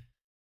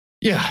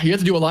yeah, you have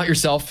to do a lot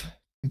yourself,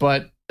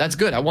 but that's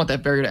good. I want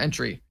that barrier to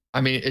entry.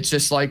 I mean, it's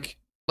just like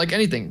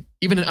anything.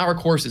 Even in our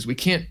courses, we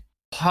can't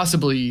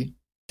possibly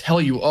tell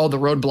you all the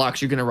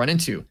roadblocks you're going to run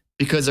into,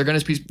 because they're going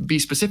to be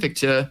specific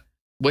to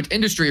what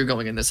industry you're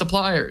going in, the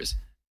suppliers,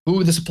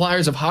 who the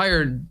suppliers have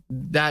hired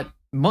that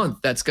month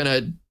that's going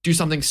to do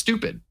something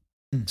stupid.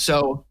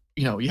 So,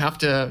 you have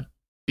to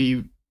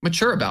be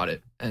mature about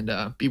it and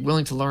be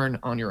willing to learn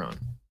on your own.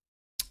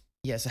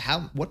 Yeah. So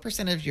what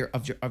percentage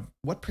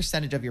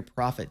of your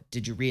profit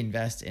did you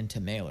reinvest into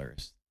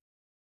mailers?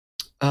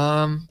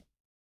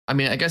 I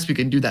mean, I guess we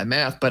can do that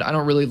math, but I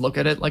don't really look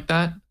at it like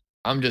that.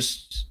 I'm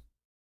just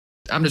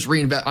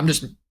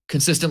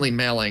consistently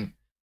mailing.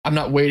 I'm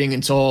not waiting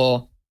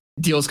until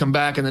deals come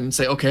back and then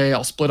say, okay,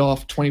 I'll split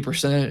off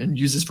 20% and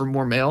use this for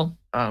more mail.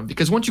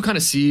 Because once you kind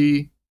of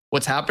see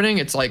what's happening,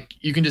 it's like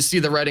you can just see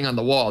the writing on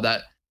the wall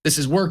that this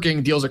is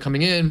working. Deals are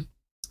coming in.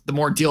 The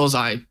more deals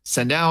I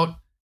send out,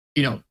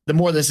 the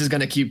more this is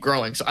going to keep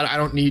growing. So I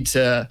don't need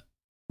to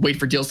wait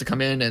for deals to come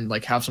in and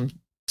like have some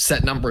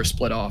set number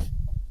split off.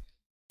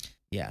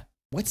 Yeah.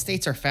 What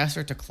states are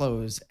faster to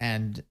close,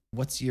 and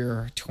what's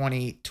your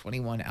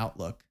 2021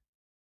 outlook?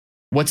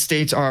 What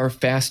states are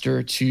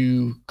faster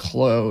to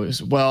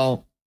close?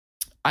 Well,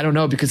 I don't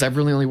know, because I've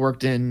really only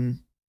worked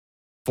in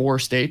 4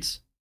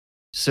 states.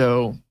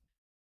 So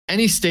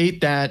any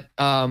state that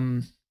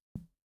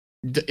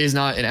is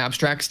not an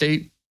abstract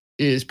state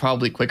is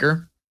probably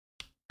quicker.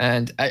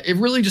 And it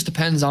really just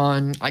depends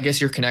on, I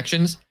guess, your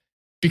connections,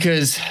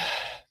 because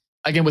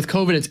again, with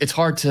COVID, it's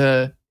hard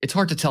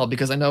to tell,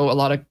 because I know a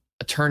lot of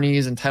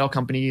attorneys and title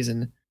companies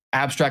and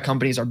abstract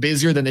companies are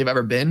busier than they've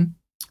ever been,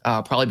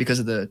 probably because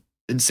of the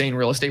insane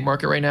real estate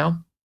market right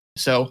now.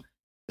 So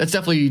that's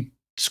definitely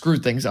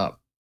screwed things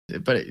up.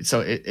 But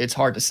it's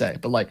hard to say.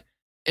 But like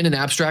in an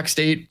abstract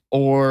state,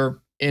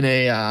 or in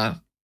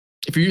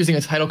if you're using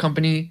a title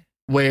company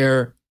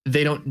where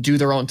they don't do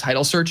their own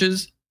title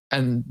searches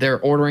and they're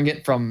ordering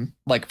it from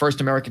like First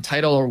American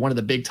Title or one of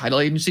the big title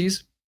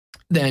agencies,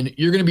 then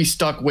you're going to be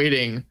stuck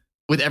waiting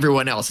with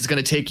everyone else. It's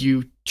going to take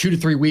you 2 to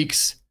 3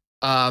 weeks,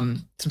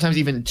 sometimes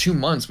even 2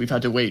 months. We've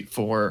had to wait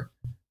for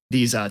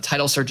these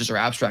title searches or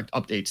abstract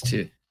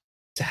updates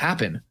to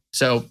happen.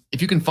 So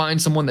if you can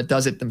find someone that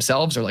does it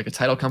themselves, or like a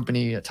title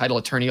company, a title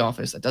attorney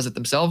office that does it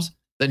themselves,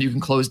 then you can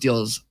close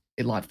deals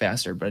a lot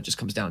faster. But it just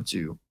comes down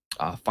to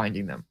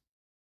finding them.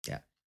 Yeah.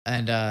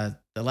 And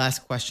the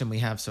last question we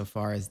have so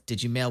far is,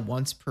 did you mail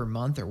once per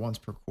month or once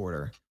per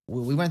quarter?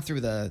 We went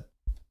through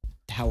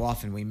how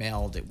often we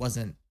mailed. It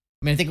wasn't,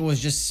 I mean, I think it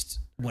was just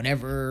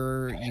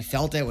whenever you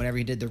felt it, whenever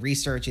you did the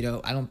research, I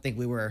don't think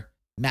we were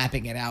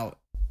mapping it out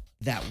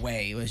that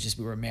way. It was just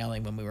we were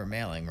mailing when we were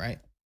mailing, right?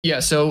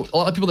 Yeah, so a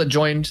lot of people that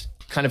joined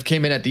kind of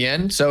came in at the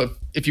end. So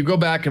if you go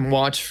back and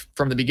watch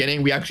from the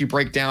beginning, we actually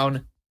break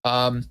down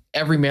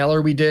every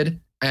mailer we did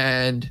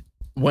and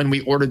when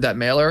we ordered that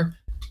mailer.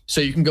 So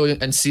you can go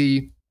and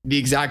see the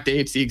exact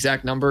dates, the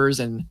exact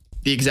numbers, and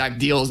the exact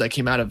deals that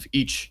came out of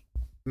each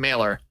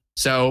mailer.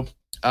 So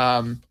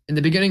in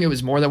the beginning, it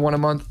was more than one a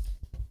month,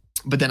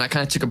 but then I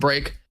kind of took a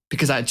break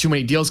because I had too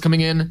many deals coming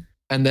in.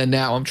 And then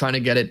now I'm trying to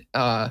get it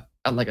at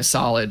like a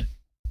solid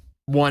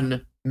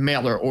one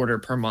mailer order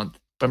per month.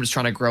 But I'm just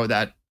trying to grow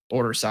that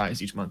order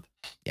size each month.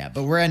 Yeah,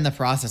 but we're in the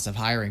process of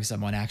hiring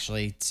someone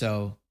actually.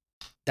 So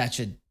that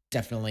should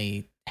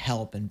definitely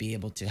help and be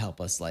able to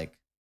help us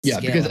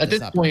because at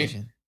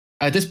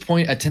this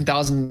point at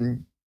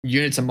 10,000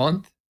 units a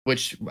month,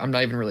 which I'm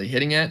not even really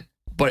hitting it,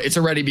 but it's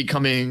already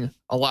becoming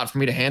a lot for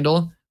me to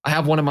handle. I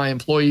have one of my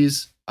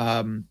employees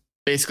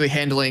basically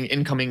handling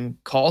incoming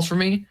calls for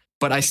me,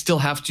 but I still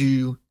have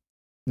to,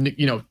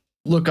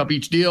 look up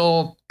each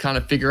deal, kind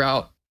of figure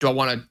out, do I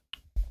want to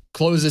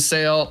close this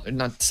sale?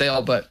 Not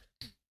sale, but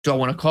do I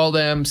want to call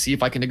them, see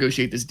if I can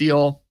negotiate this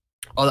deal,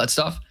 all that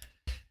stuff.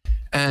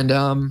 And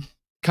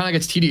kind of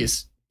gets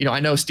tedious. I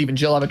know Steve and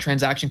Jill have a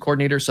transaction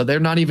coordinator, so they're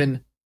not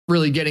even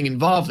really getting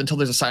involved until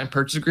there's a signed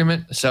purchase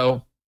agreement.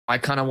 So I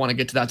kind of want to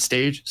get to that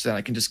stage so that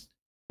I can just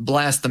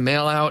blast the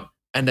mail out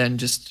and then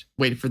just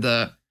wait for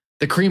the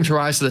cream to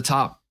rise to the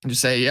top and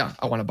just say, yeah,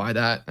 I want to buy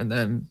that. And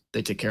then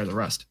they take care of the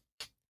rest.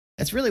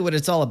 That's really what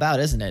it's all about,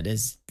 isn't it?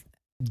 Is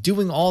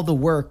doing none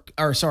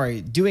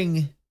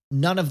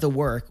of the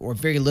work or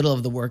very little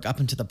of the work up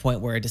until the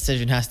point where a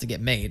decision has to get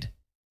made.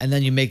 And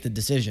then you make the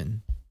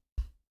decision.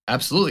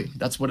 Absolutely.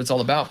 That's what it's all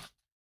about.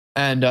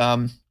 And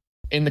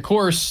in the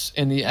course,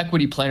 in the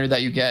equity planner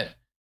that you get,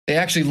 they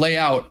actually lay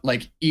out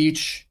like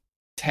each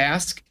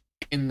task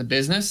in the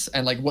business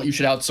and like what you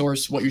should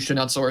outsource, what you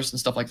shouldn't outsource and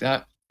stuff like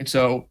that. And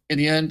so in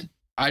the end,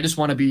 I just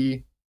want to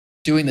be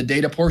doing the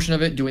data portion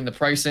of it, doing the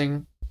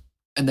pricing,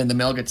 and then the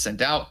mail gets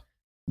sent out.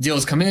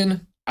 Deals come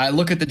in. I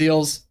look at the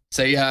deals,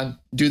 say, yeah,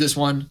 do this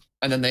one,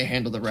 and then they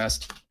handle the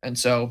rest. And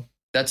so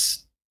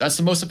that's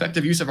the most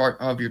effective use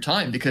of your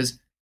time, because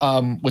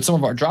with some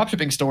of our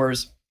dropshipping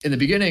stores in the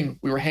beginning,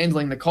 we were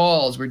handling the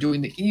calls, we're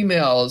doing the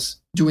emails,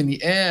 doing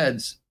the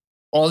ads,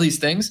 all these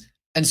things.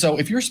 And so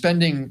if you're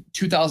spending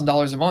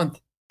 $2,000 a month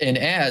in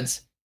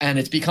ads and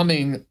it's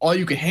becoming all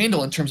you can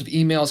handle in terms of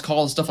emails,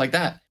 calls, stuff like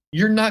that,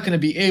 you're not going to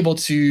be able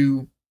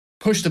to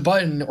push the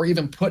button or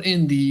even put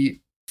in the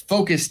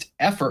focused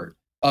effort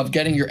of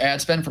getting your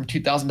ad spend from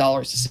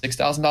 $2,000 to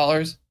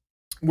 $6,000,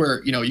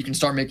 where you can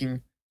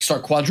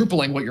start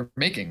quadrupling what you're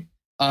making.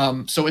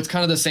 So it's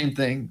kind of the same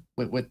thing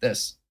with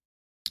this.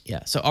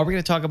 Yeah. So are we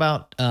going to talk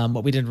about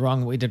what we did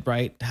wrong, what we did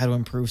right, how to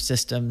improve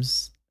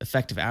systems,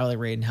 effective hourly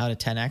rate, and how to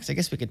 10x? I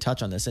guess we could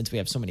touch on this since we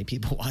have so many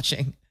people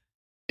watching.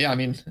 Yeah, I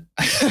mean,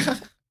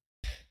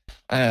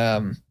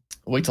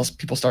 wait till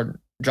people start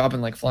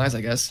dropping like flies,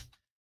 I guess.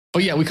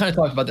 But yeah, we kind of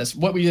talked about this,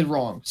 what we did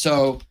wrong.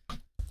 So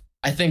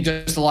I think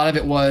just a lot of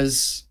it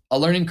was a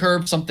learning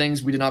curve. Some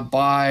things we did not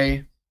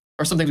buy,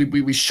 or some things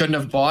we shouldn't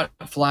have bought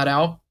flat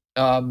out.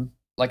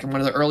 Like in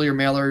one of the earlier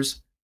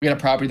mailers, we had a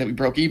property that we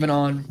broke even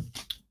on.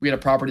 We had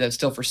a property that's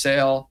still for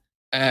sale.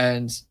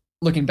 And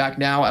looking back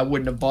now, I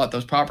wouldn't have bought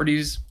those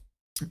properties.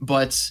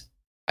 But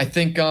I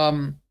think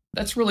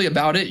that's really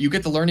about it. You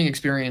get the learning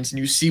experience and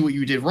you see what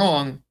you did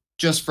wrong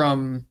just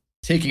from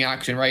taking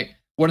action, right?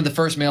 One of the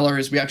first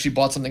mailers, we actually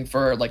bought something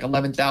for like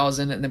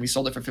 $11,000 and then we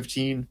sold it for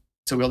 $15,000.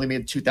 So we only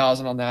made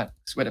 $2,000 on that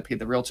because we had to pay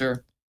the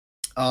realtor.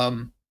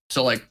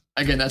 So like,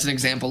 again, that's an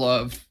example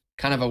of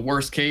kind of a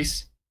worst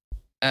case.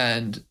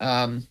 And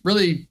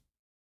really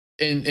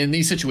in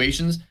these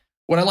situations,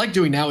 what I like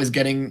doing now is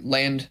getting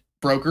land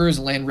brokers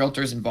and land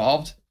realtors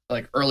involved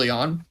like early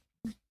on.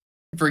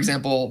 For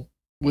example,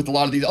 with a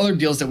lot of these other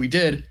deals that we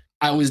did,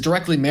 I was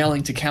directly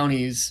mailing to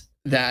counties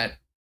that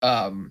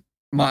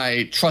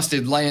my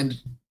trusted land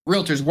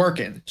realtors work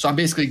in. So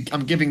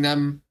I'm giving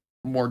them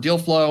more deal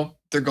flow.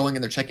 They're going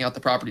and they're checking out the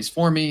properties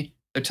for me.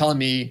 They're telling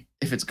me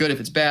if it's good, if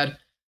it's bad.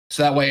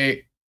 So that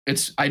way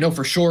I know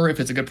for sure if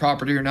it's a good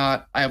property or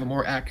not. I have a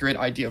more accurate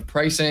idea of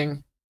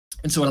pricing.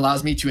 And so it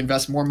allows me to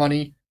invest more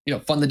money,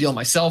 fund the deal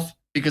myself,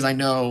 because I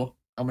know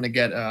I'm going to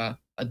get a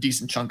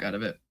decent chunk out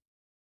of it.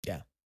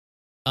 Yeah.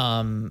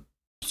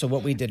 So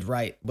what we did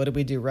right, what did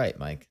we do right,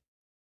 Mike?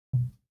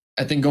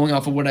 I think going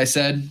off of what I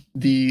said,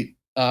 the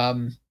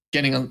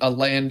getting a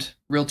land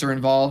realtor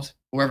involved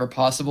wherever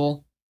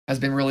possible. has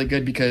been really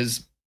good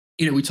because,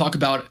 we talk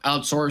about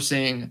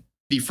outsourcing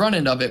the front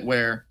end of it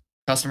where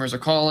customers are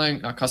calling,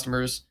 not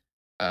customers,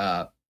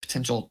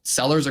 potential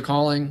sellers are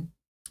calling,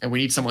 and we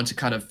need someone to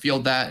kind of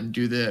field that and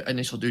do the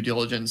initial due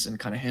diligence and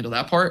kind of handle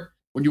that part.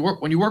 When you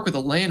work with a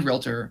land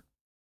realtor,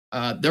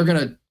 they're going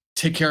to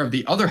take care of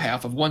the other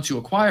half of once you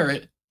acquire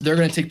it. They're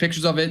going to take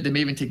pictures of it. They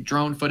may even take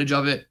drone footage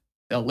of it.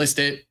 They'll list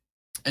it.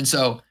 And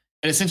so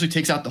it essentially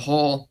takes out the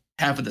whole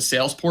half of the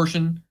sales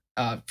portion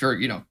for,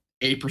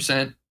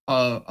 8%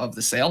 of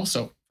the sale.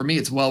 So for me,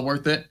 it's well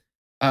worth it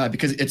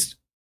because it's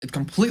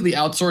completely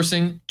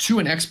outsourcing to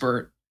an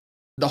expert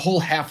the whole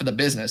half of the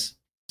business.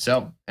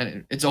 So,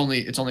 and it's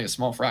only a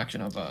small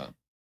fraction of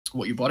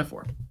what you bought it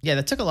for. Yeah,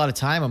 that took a lot of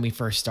time when we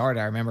first started.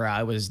 I remember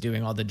I was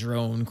doing all the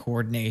drone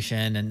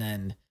coordination, and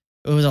then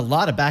it was a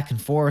lot of back and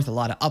forth, a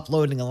lot of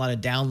uploading, a lot of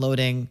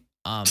downloading.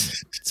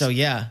 So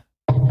yeah,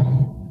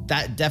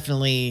 that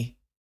definitely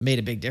made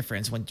a big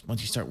difference once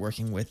you started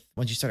working with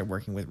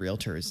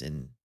realtors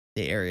in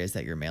the areas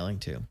that you're mailing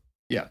to.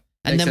 Yeah,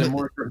 and then a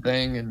more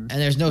thing, and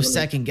there's no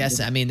second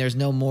guessing. I mean, there's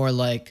no more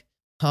like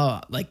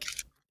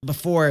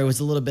before it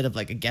was a little bit of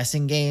like a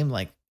guessing game.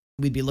 Like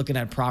we'd be looking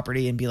at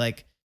property and be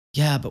like,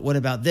 yeah, but what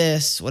about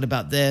this? What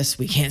about this?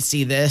 We can't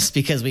see this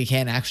because we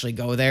can't actually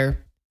go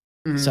there.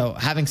 Mm-hmm. So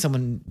having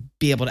someone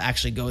be able to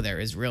actually go there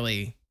is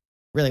really,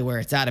 really where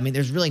it's at. I mean,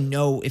 there's really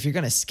if you're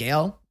going to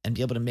scale and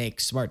be able to make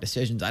smart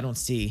decisions, I don't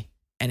see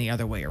any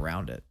other way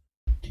around it.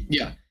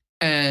 Yeah.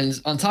 And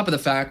on top of the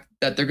fact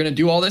that they're going to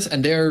do all this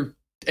and they're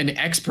an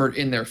expert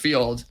in their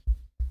field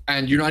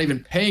and you're not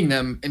even paying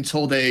them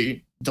until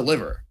they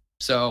deliver.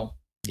 So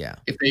yeah,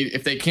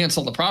 if they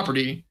cancel the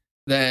property,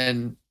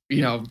 then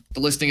the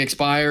listing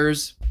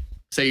expires.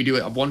 Say you do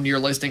a 1 year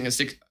listing, a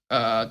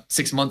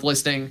 6 month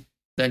listing,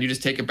 then you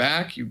just take it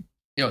back. You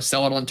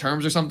sell it on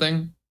terms or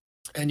something,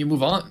 and you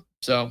move on.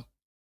 So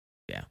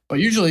yeah, but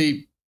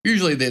usually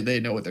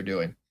they know what they're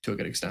doing to a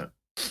good extent.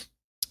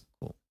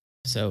 Cool.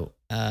 So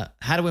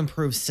how to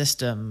improve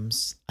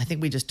systems? I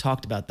think we just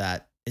talked about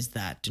that. Is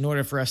that in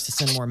order for us to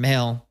send more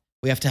mail,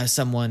 we have to have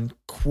someone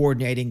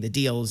coordinating the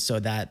deals so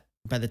that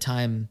by the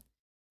time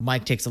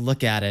Mike takes a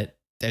look at it,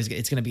 it's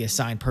going to be a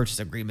signed purchase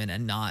agreement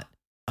and not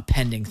a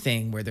pending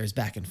thing where there's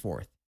back and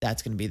forth.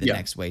 That's going to be the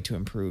next way to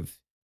improve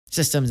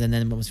systems. And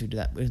then once we do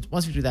that,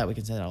 we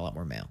can send out a lot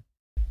more mail.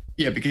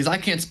 Yeah, because I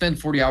can't spend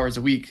 40 hours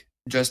a week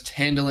just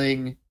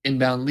handling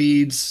inbound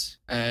leads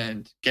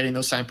and getting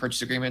those signed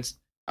purchase agreements.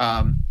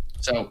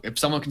 So if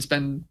someone can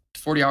spend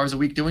 40 hours a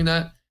week doing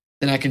that,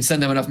 then I can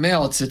send them enough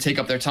mail to take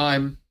up their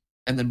time.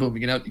 And then boom,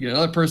 you get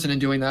another person in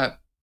doing that.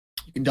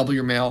 You can double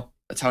your mail.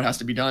 That's how it has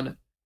to be done.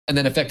 And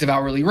then effective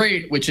hourly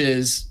rate, which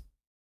is,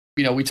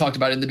 we talked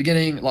about it in the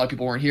beginning. A lot of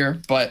people weren't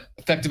here, but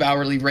effective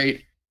hourly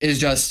rate is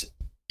just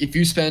if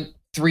you spent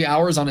 3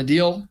 hours on a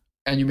deal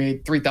and you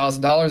made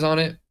 $3,000 on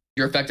it,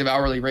 your effective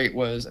hourly rate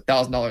was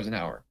 $1,000 an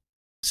hour.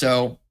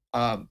 So,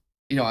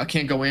 I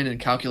can't go in and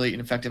calculate an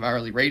effective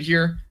hourly rate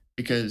here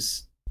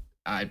because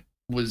I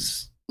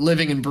was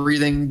living and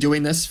breathing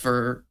doing this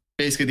for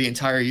basically the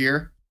entire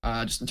year,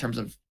 just in terms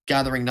of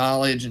gathering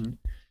knowledge and,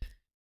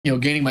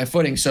 gaining my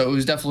footing. So it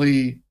was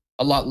definitely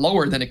a lot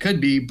lower than it could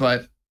be,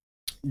 but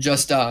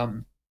just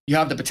you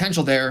have the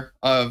potential there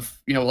of,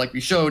 like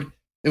we showed,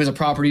 it was a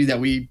property that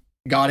we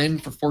got in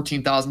for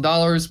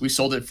 $14,000. We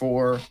sold it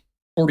for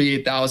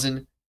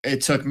 $48,000.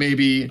 It took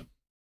maybe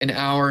an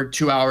hour,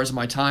 2 hours of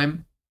my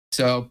time.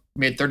 So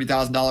made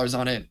 $30,000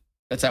 on it.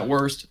 That's at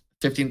worst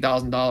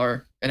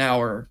 $15,000 an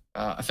hour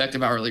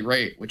effective hourly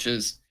rate, which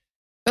is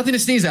nothing to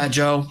sneeze at,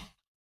 Joe.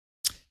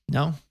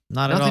 No,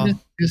 not at all. Nothing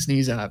to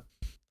sneeze at.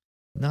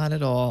 Not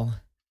at all.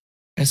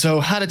 And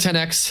so how to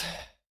 10X,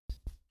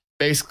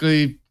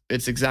 basically,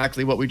 it's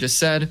exactly what we just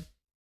said.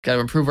 Got to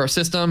improve our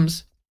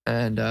systems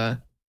and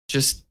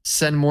just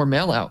send more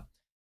mail out.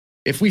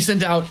 If we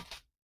sent out,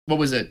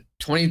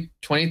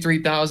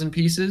 23,000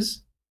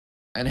 pieces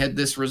and had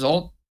this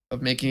result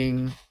of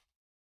making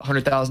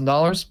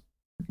 $100,000,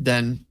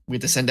 then we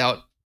had to send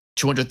out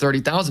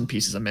 230,000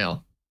 pieces of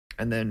mail.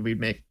 And then we'd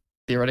make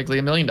theoretically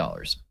 $1 million.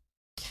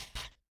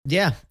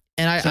 Yeah.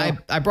 And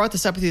I brought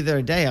this up with you the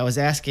other day. I was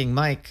asking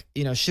Mike,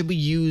 should we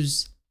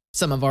use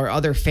some of our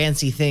other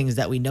fancy things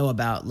that we know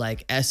about,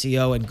 like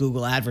SEO and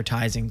Google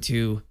advertising,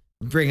 to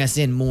bring us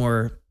in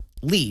more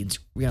leads,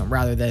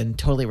 rather than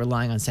totally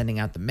relying on sending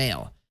out the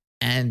mail?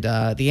 And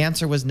the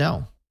answer was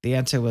no. The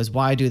answer was,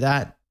 why do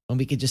that when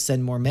we could just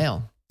send more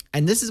mail?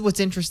 And this is what's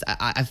interesting.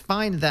 I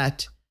find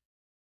that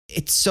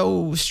it's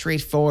so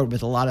straightforward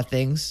with a lot of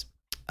things.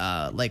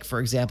 Like, for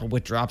example,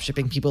 with drop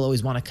shipping, people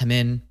always want to come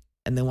in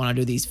and they want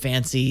to do these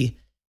fancy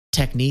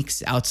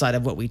techniques outside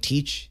of what we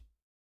teach.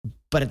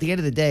 But at the end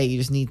of the day, you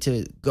just need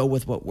to go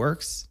with what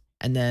works,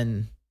 and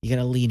then you got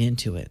to lean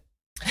into it.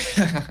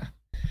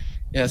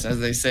 Yes,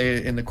 as they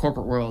say in the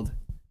corporate world.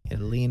 You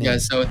gotta lean in.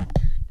 So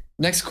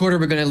next quarter,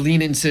 we're going to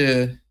lean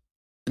into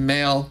the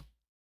mail.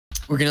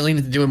 We're going to lean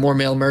into doing more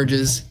mail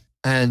merges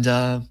and,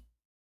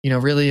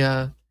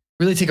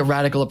 really take a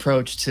radical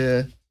approach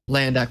to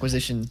land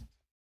acquisition.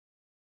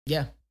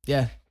 Yeah.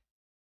 Yeah.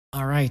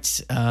 All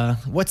right.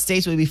 What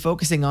states will we be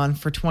focusing on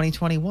for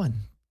 2021?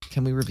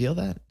 Can we reveal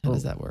that? How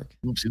does that work?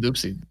 Oopsie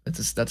doopsie.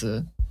 That's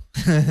a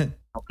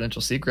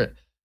confidential secret.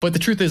 But the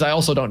truth is, I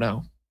also don't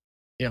know.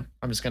 Yeah,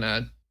 I'm just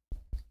gonna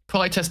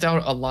probably test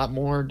out a lot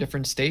more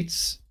different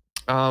states.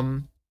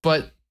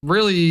 But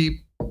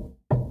really,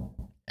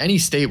 any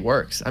state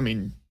works. I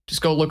mean,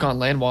 just go look on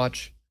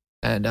LandWatch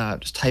and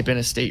just type in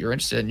a state you're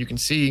interested in. You can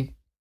see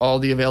all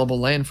the available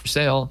land for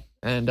sale,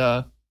 and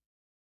there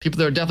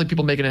are definitely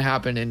people making it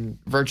happen in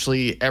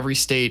virtually every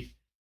state,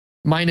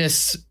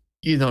 minus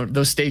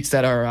those states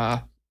that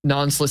are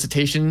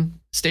non-solicitation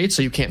states,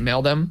 so you can't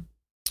mail them.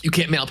 You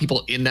can't mail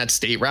people in that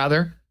state,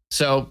 rather.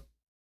 So,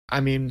 I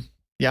mean,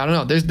 yeah, I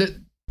don't know.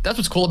 That's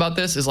what's cool about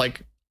this is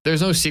like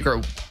there's no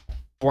secret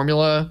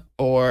formula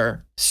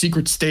or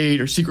secret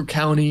state or secret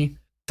county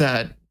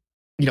that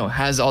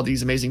has all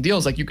these amazing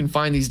deals. Like you can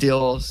find these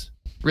deals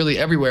really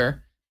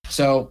everywhere.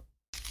 So,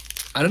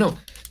 I don't know.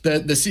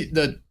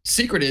 The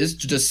secret is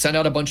to just send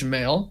out a bunch of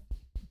mail,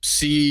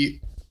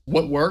 see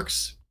what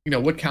works.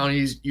 What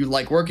counties you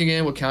like working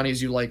in, what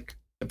counties you like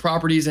the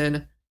properties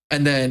in,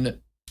 and then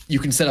you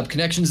can set up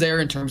connections there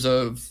in terms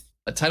of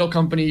a title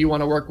company you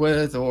want to work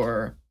with,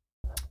 or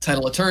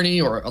title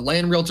attorney, or a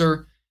land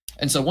realtor.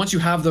 And so once you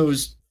have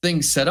those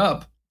things set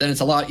up, then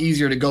it's a lot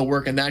easier to go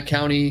work in that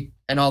county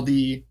and all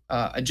the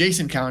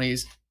adjacent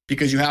counties,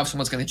 because you have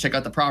someone's going to check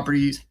out the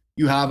properties.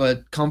 You have a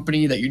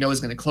company that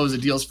is going to close the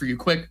deals for you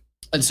quick.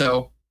 And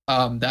so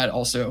that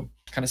also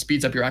kind of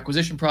speeds up your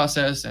acquisition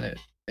process, and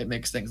it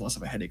makes things less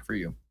of a headache for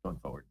you going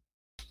forward.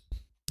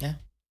 Yeah,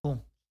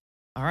 cool.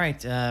 All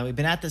right. We've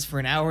been at this for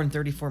an hour and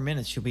 34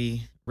 minutes. Should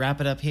we wrap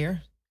it up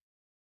here?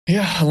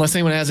 Yeah, unless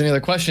anyone has any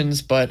other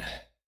questions, but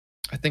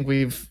I think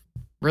we've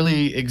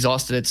really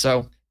exhausted it. So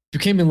if you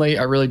came in late,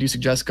 I really do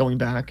suggest going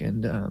back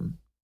and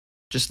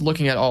just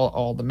looking at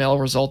all the mail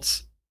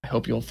results. I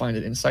hope you'll find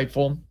it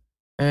insightful.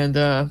 And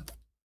yeah,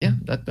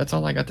 that's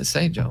all I got to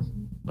say, Joe.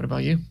 What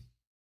about you?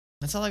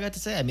 That's all I got to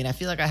say. I mean, I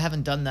feel like I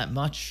haven't done that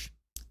much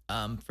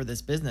for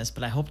this business,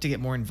 but I hope to get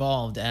more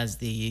involved as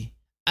the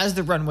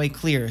runway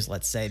clears,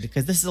 let's say,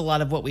 because this is a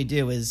lot of what we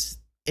do. Is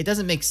it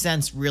doesn't make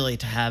sense really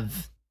to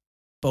have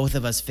both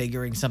of us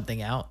figuring something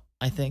out.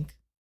 I think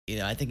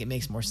it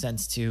makes more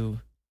sense to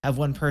have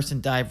one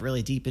person dive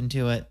really deep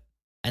into it,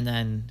 and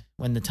then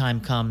when the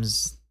time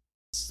comes,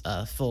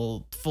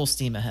 full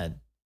steam ahead,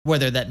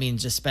 whether that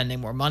means just spending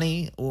more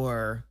money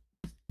or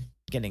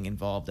getting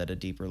involved at a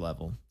deeper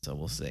level. So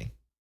we'll see.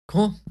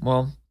 Cool.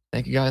 Well,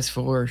 thank you guys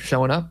for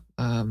showing up.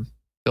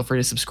 Feel free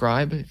to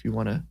subscribe if you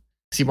want to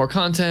see more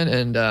content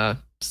and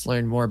just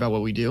learn more about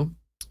what we do.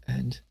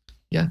 And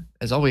yeah,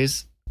 as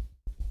always,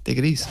 take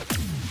it easy.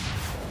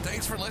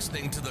 Thanks for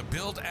listening to the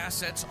Build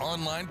Assets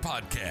Online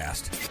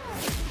podcast.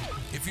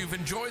 If you've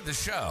enjoyed the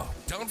show,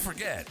 don't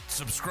forget,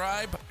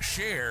 subscribe,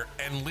 share,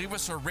 and leave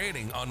us a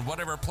rating on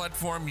whatever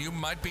platform you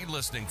might be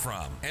listening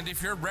from. And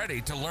if you're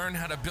ready to learn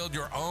how to build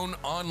your own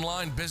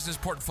online business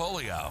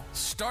portfolio,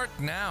 start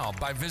now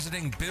by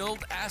visiting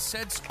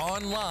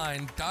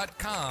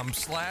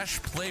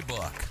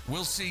buildassetsonline.com/playbook.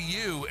 We'll see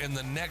you in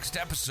the next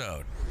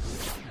episode.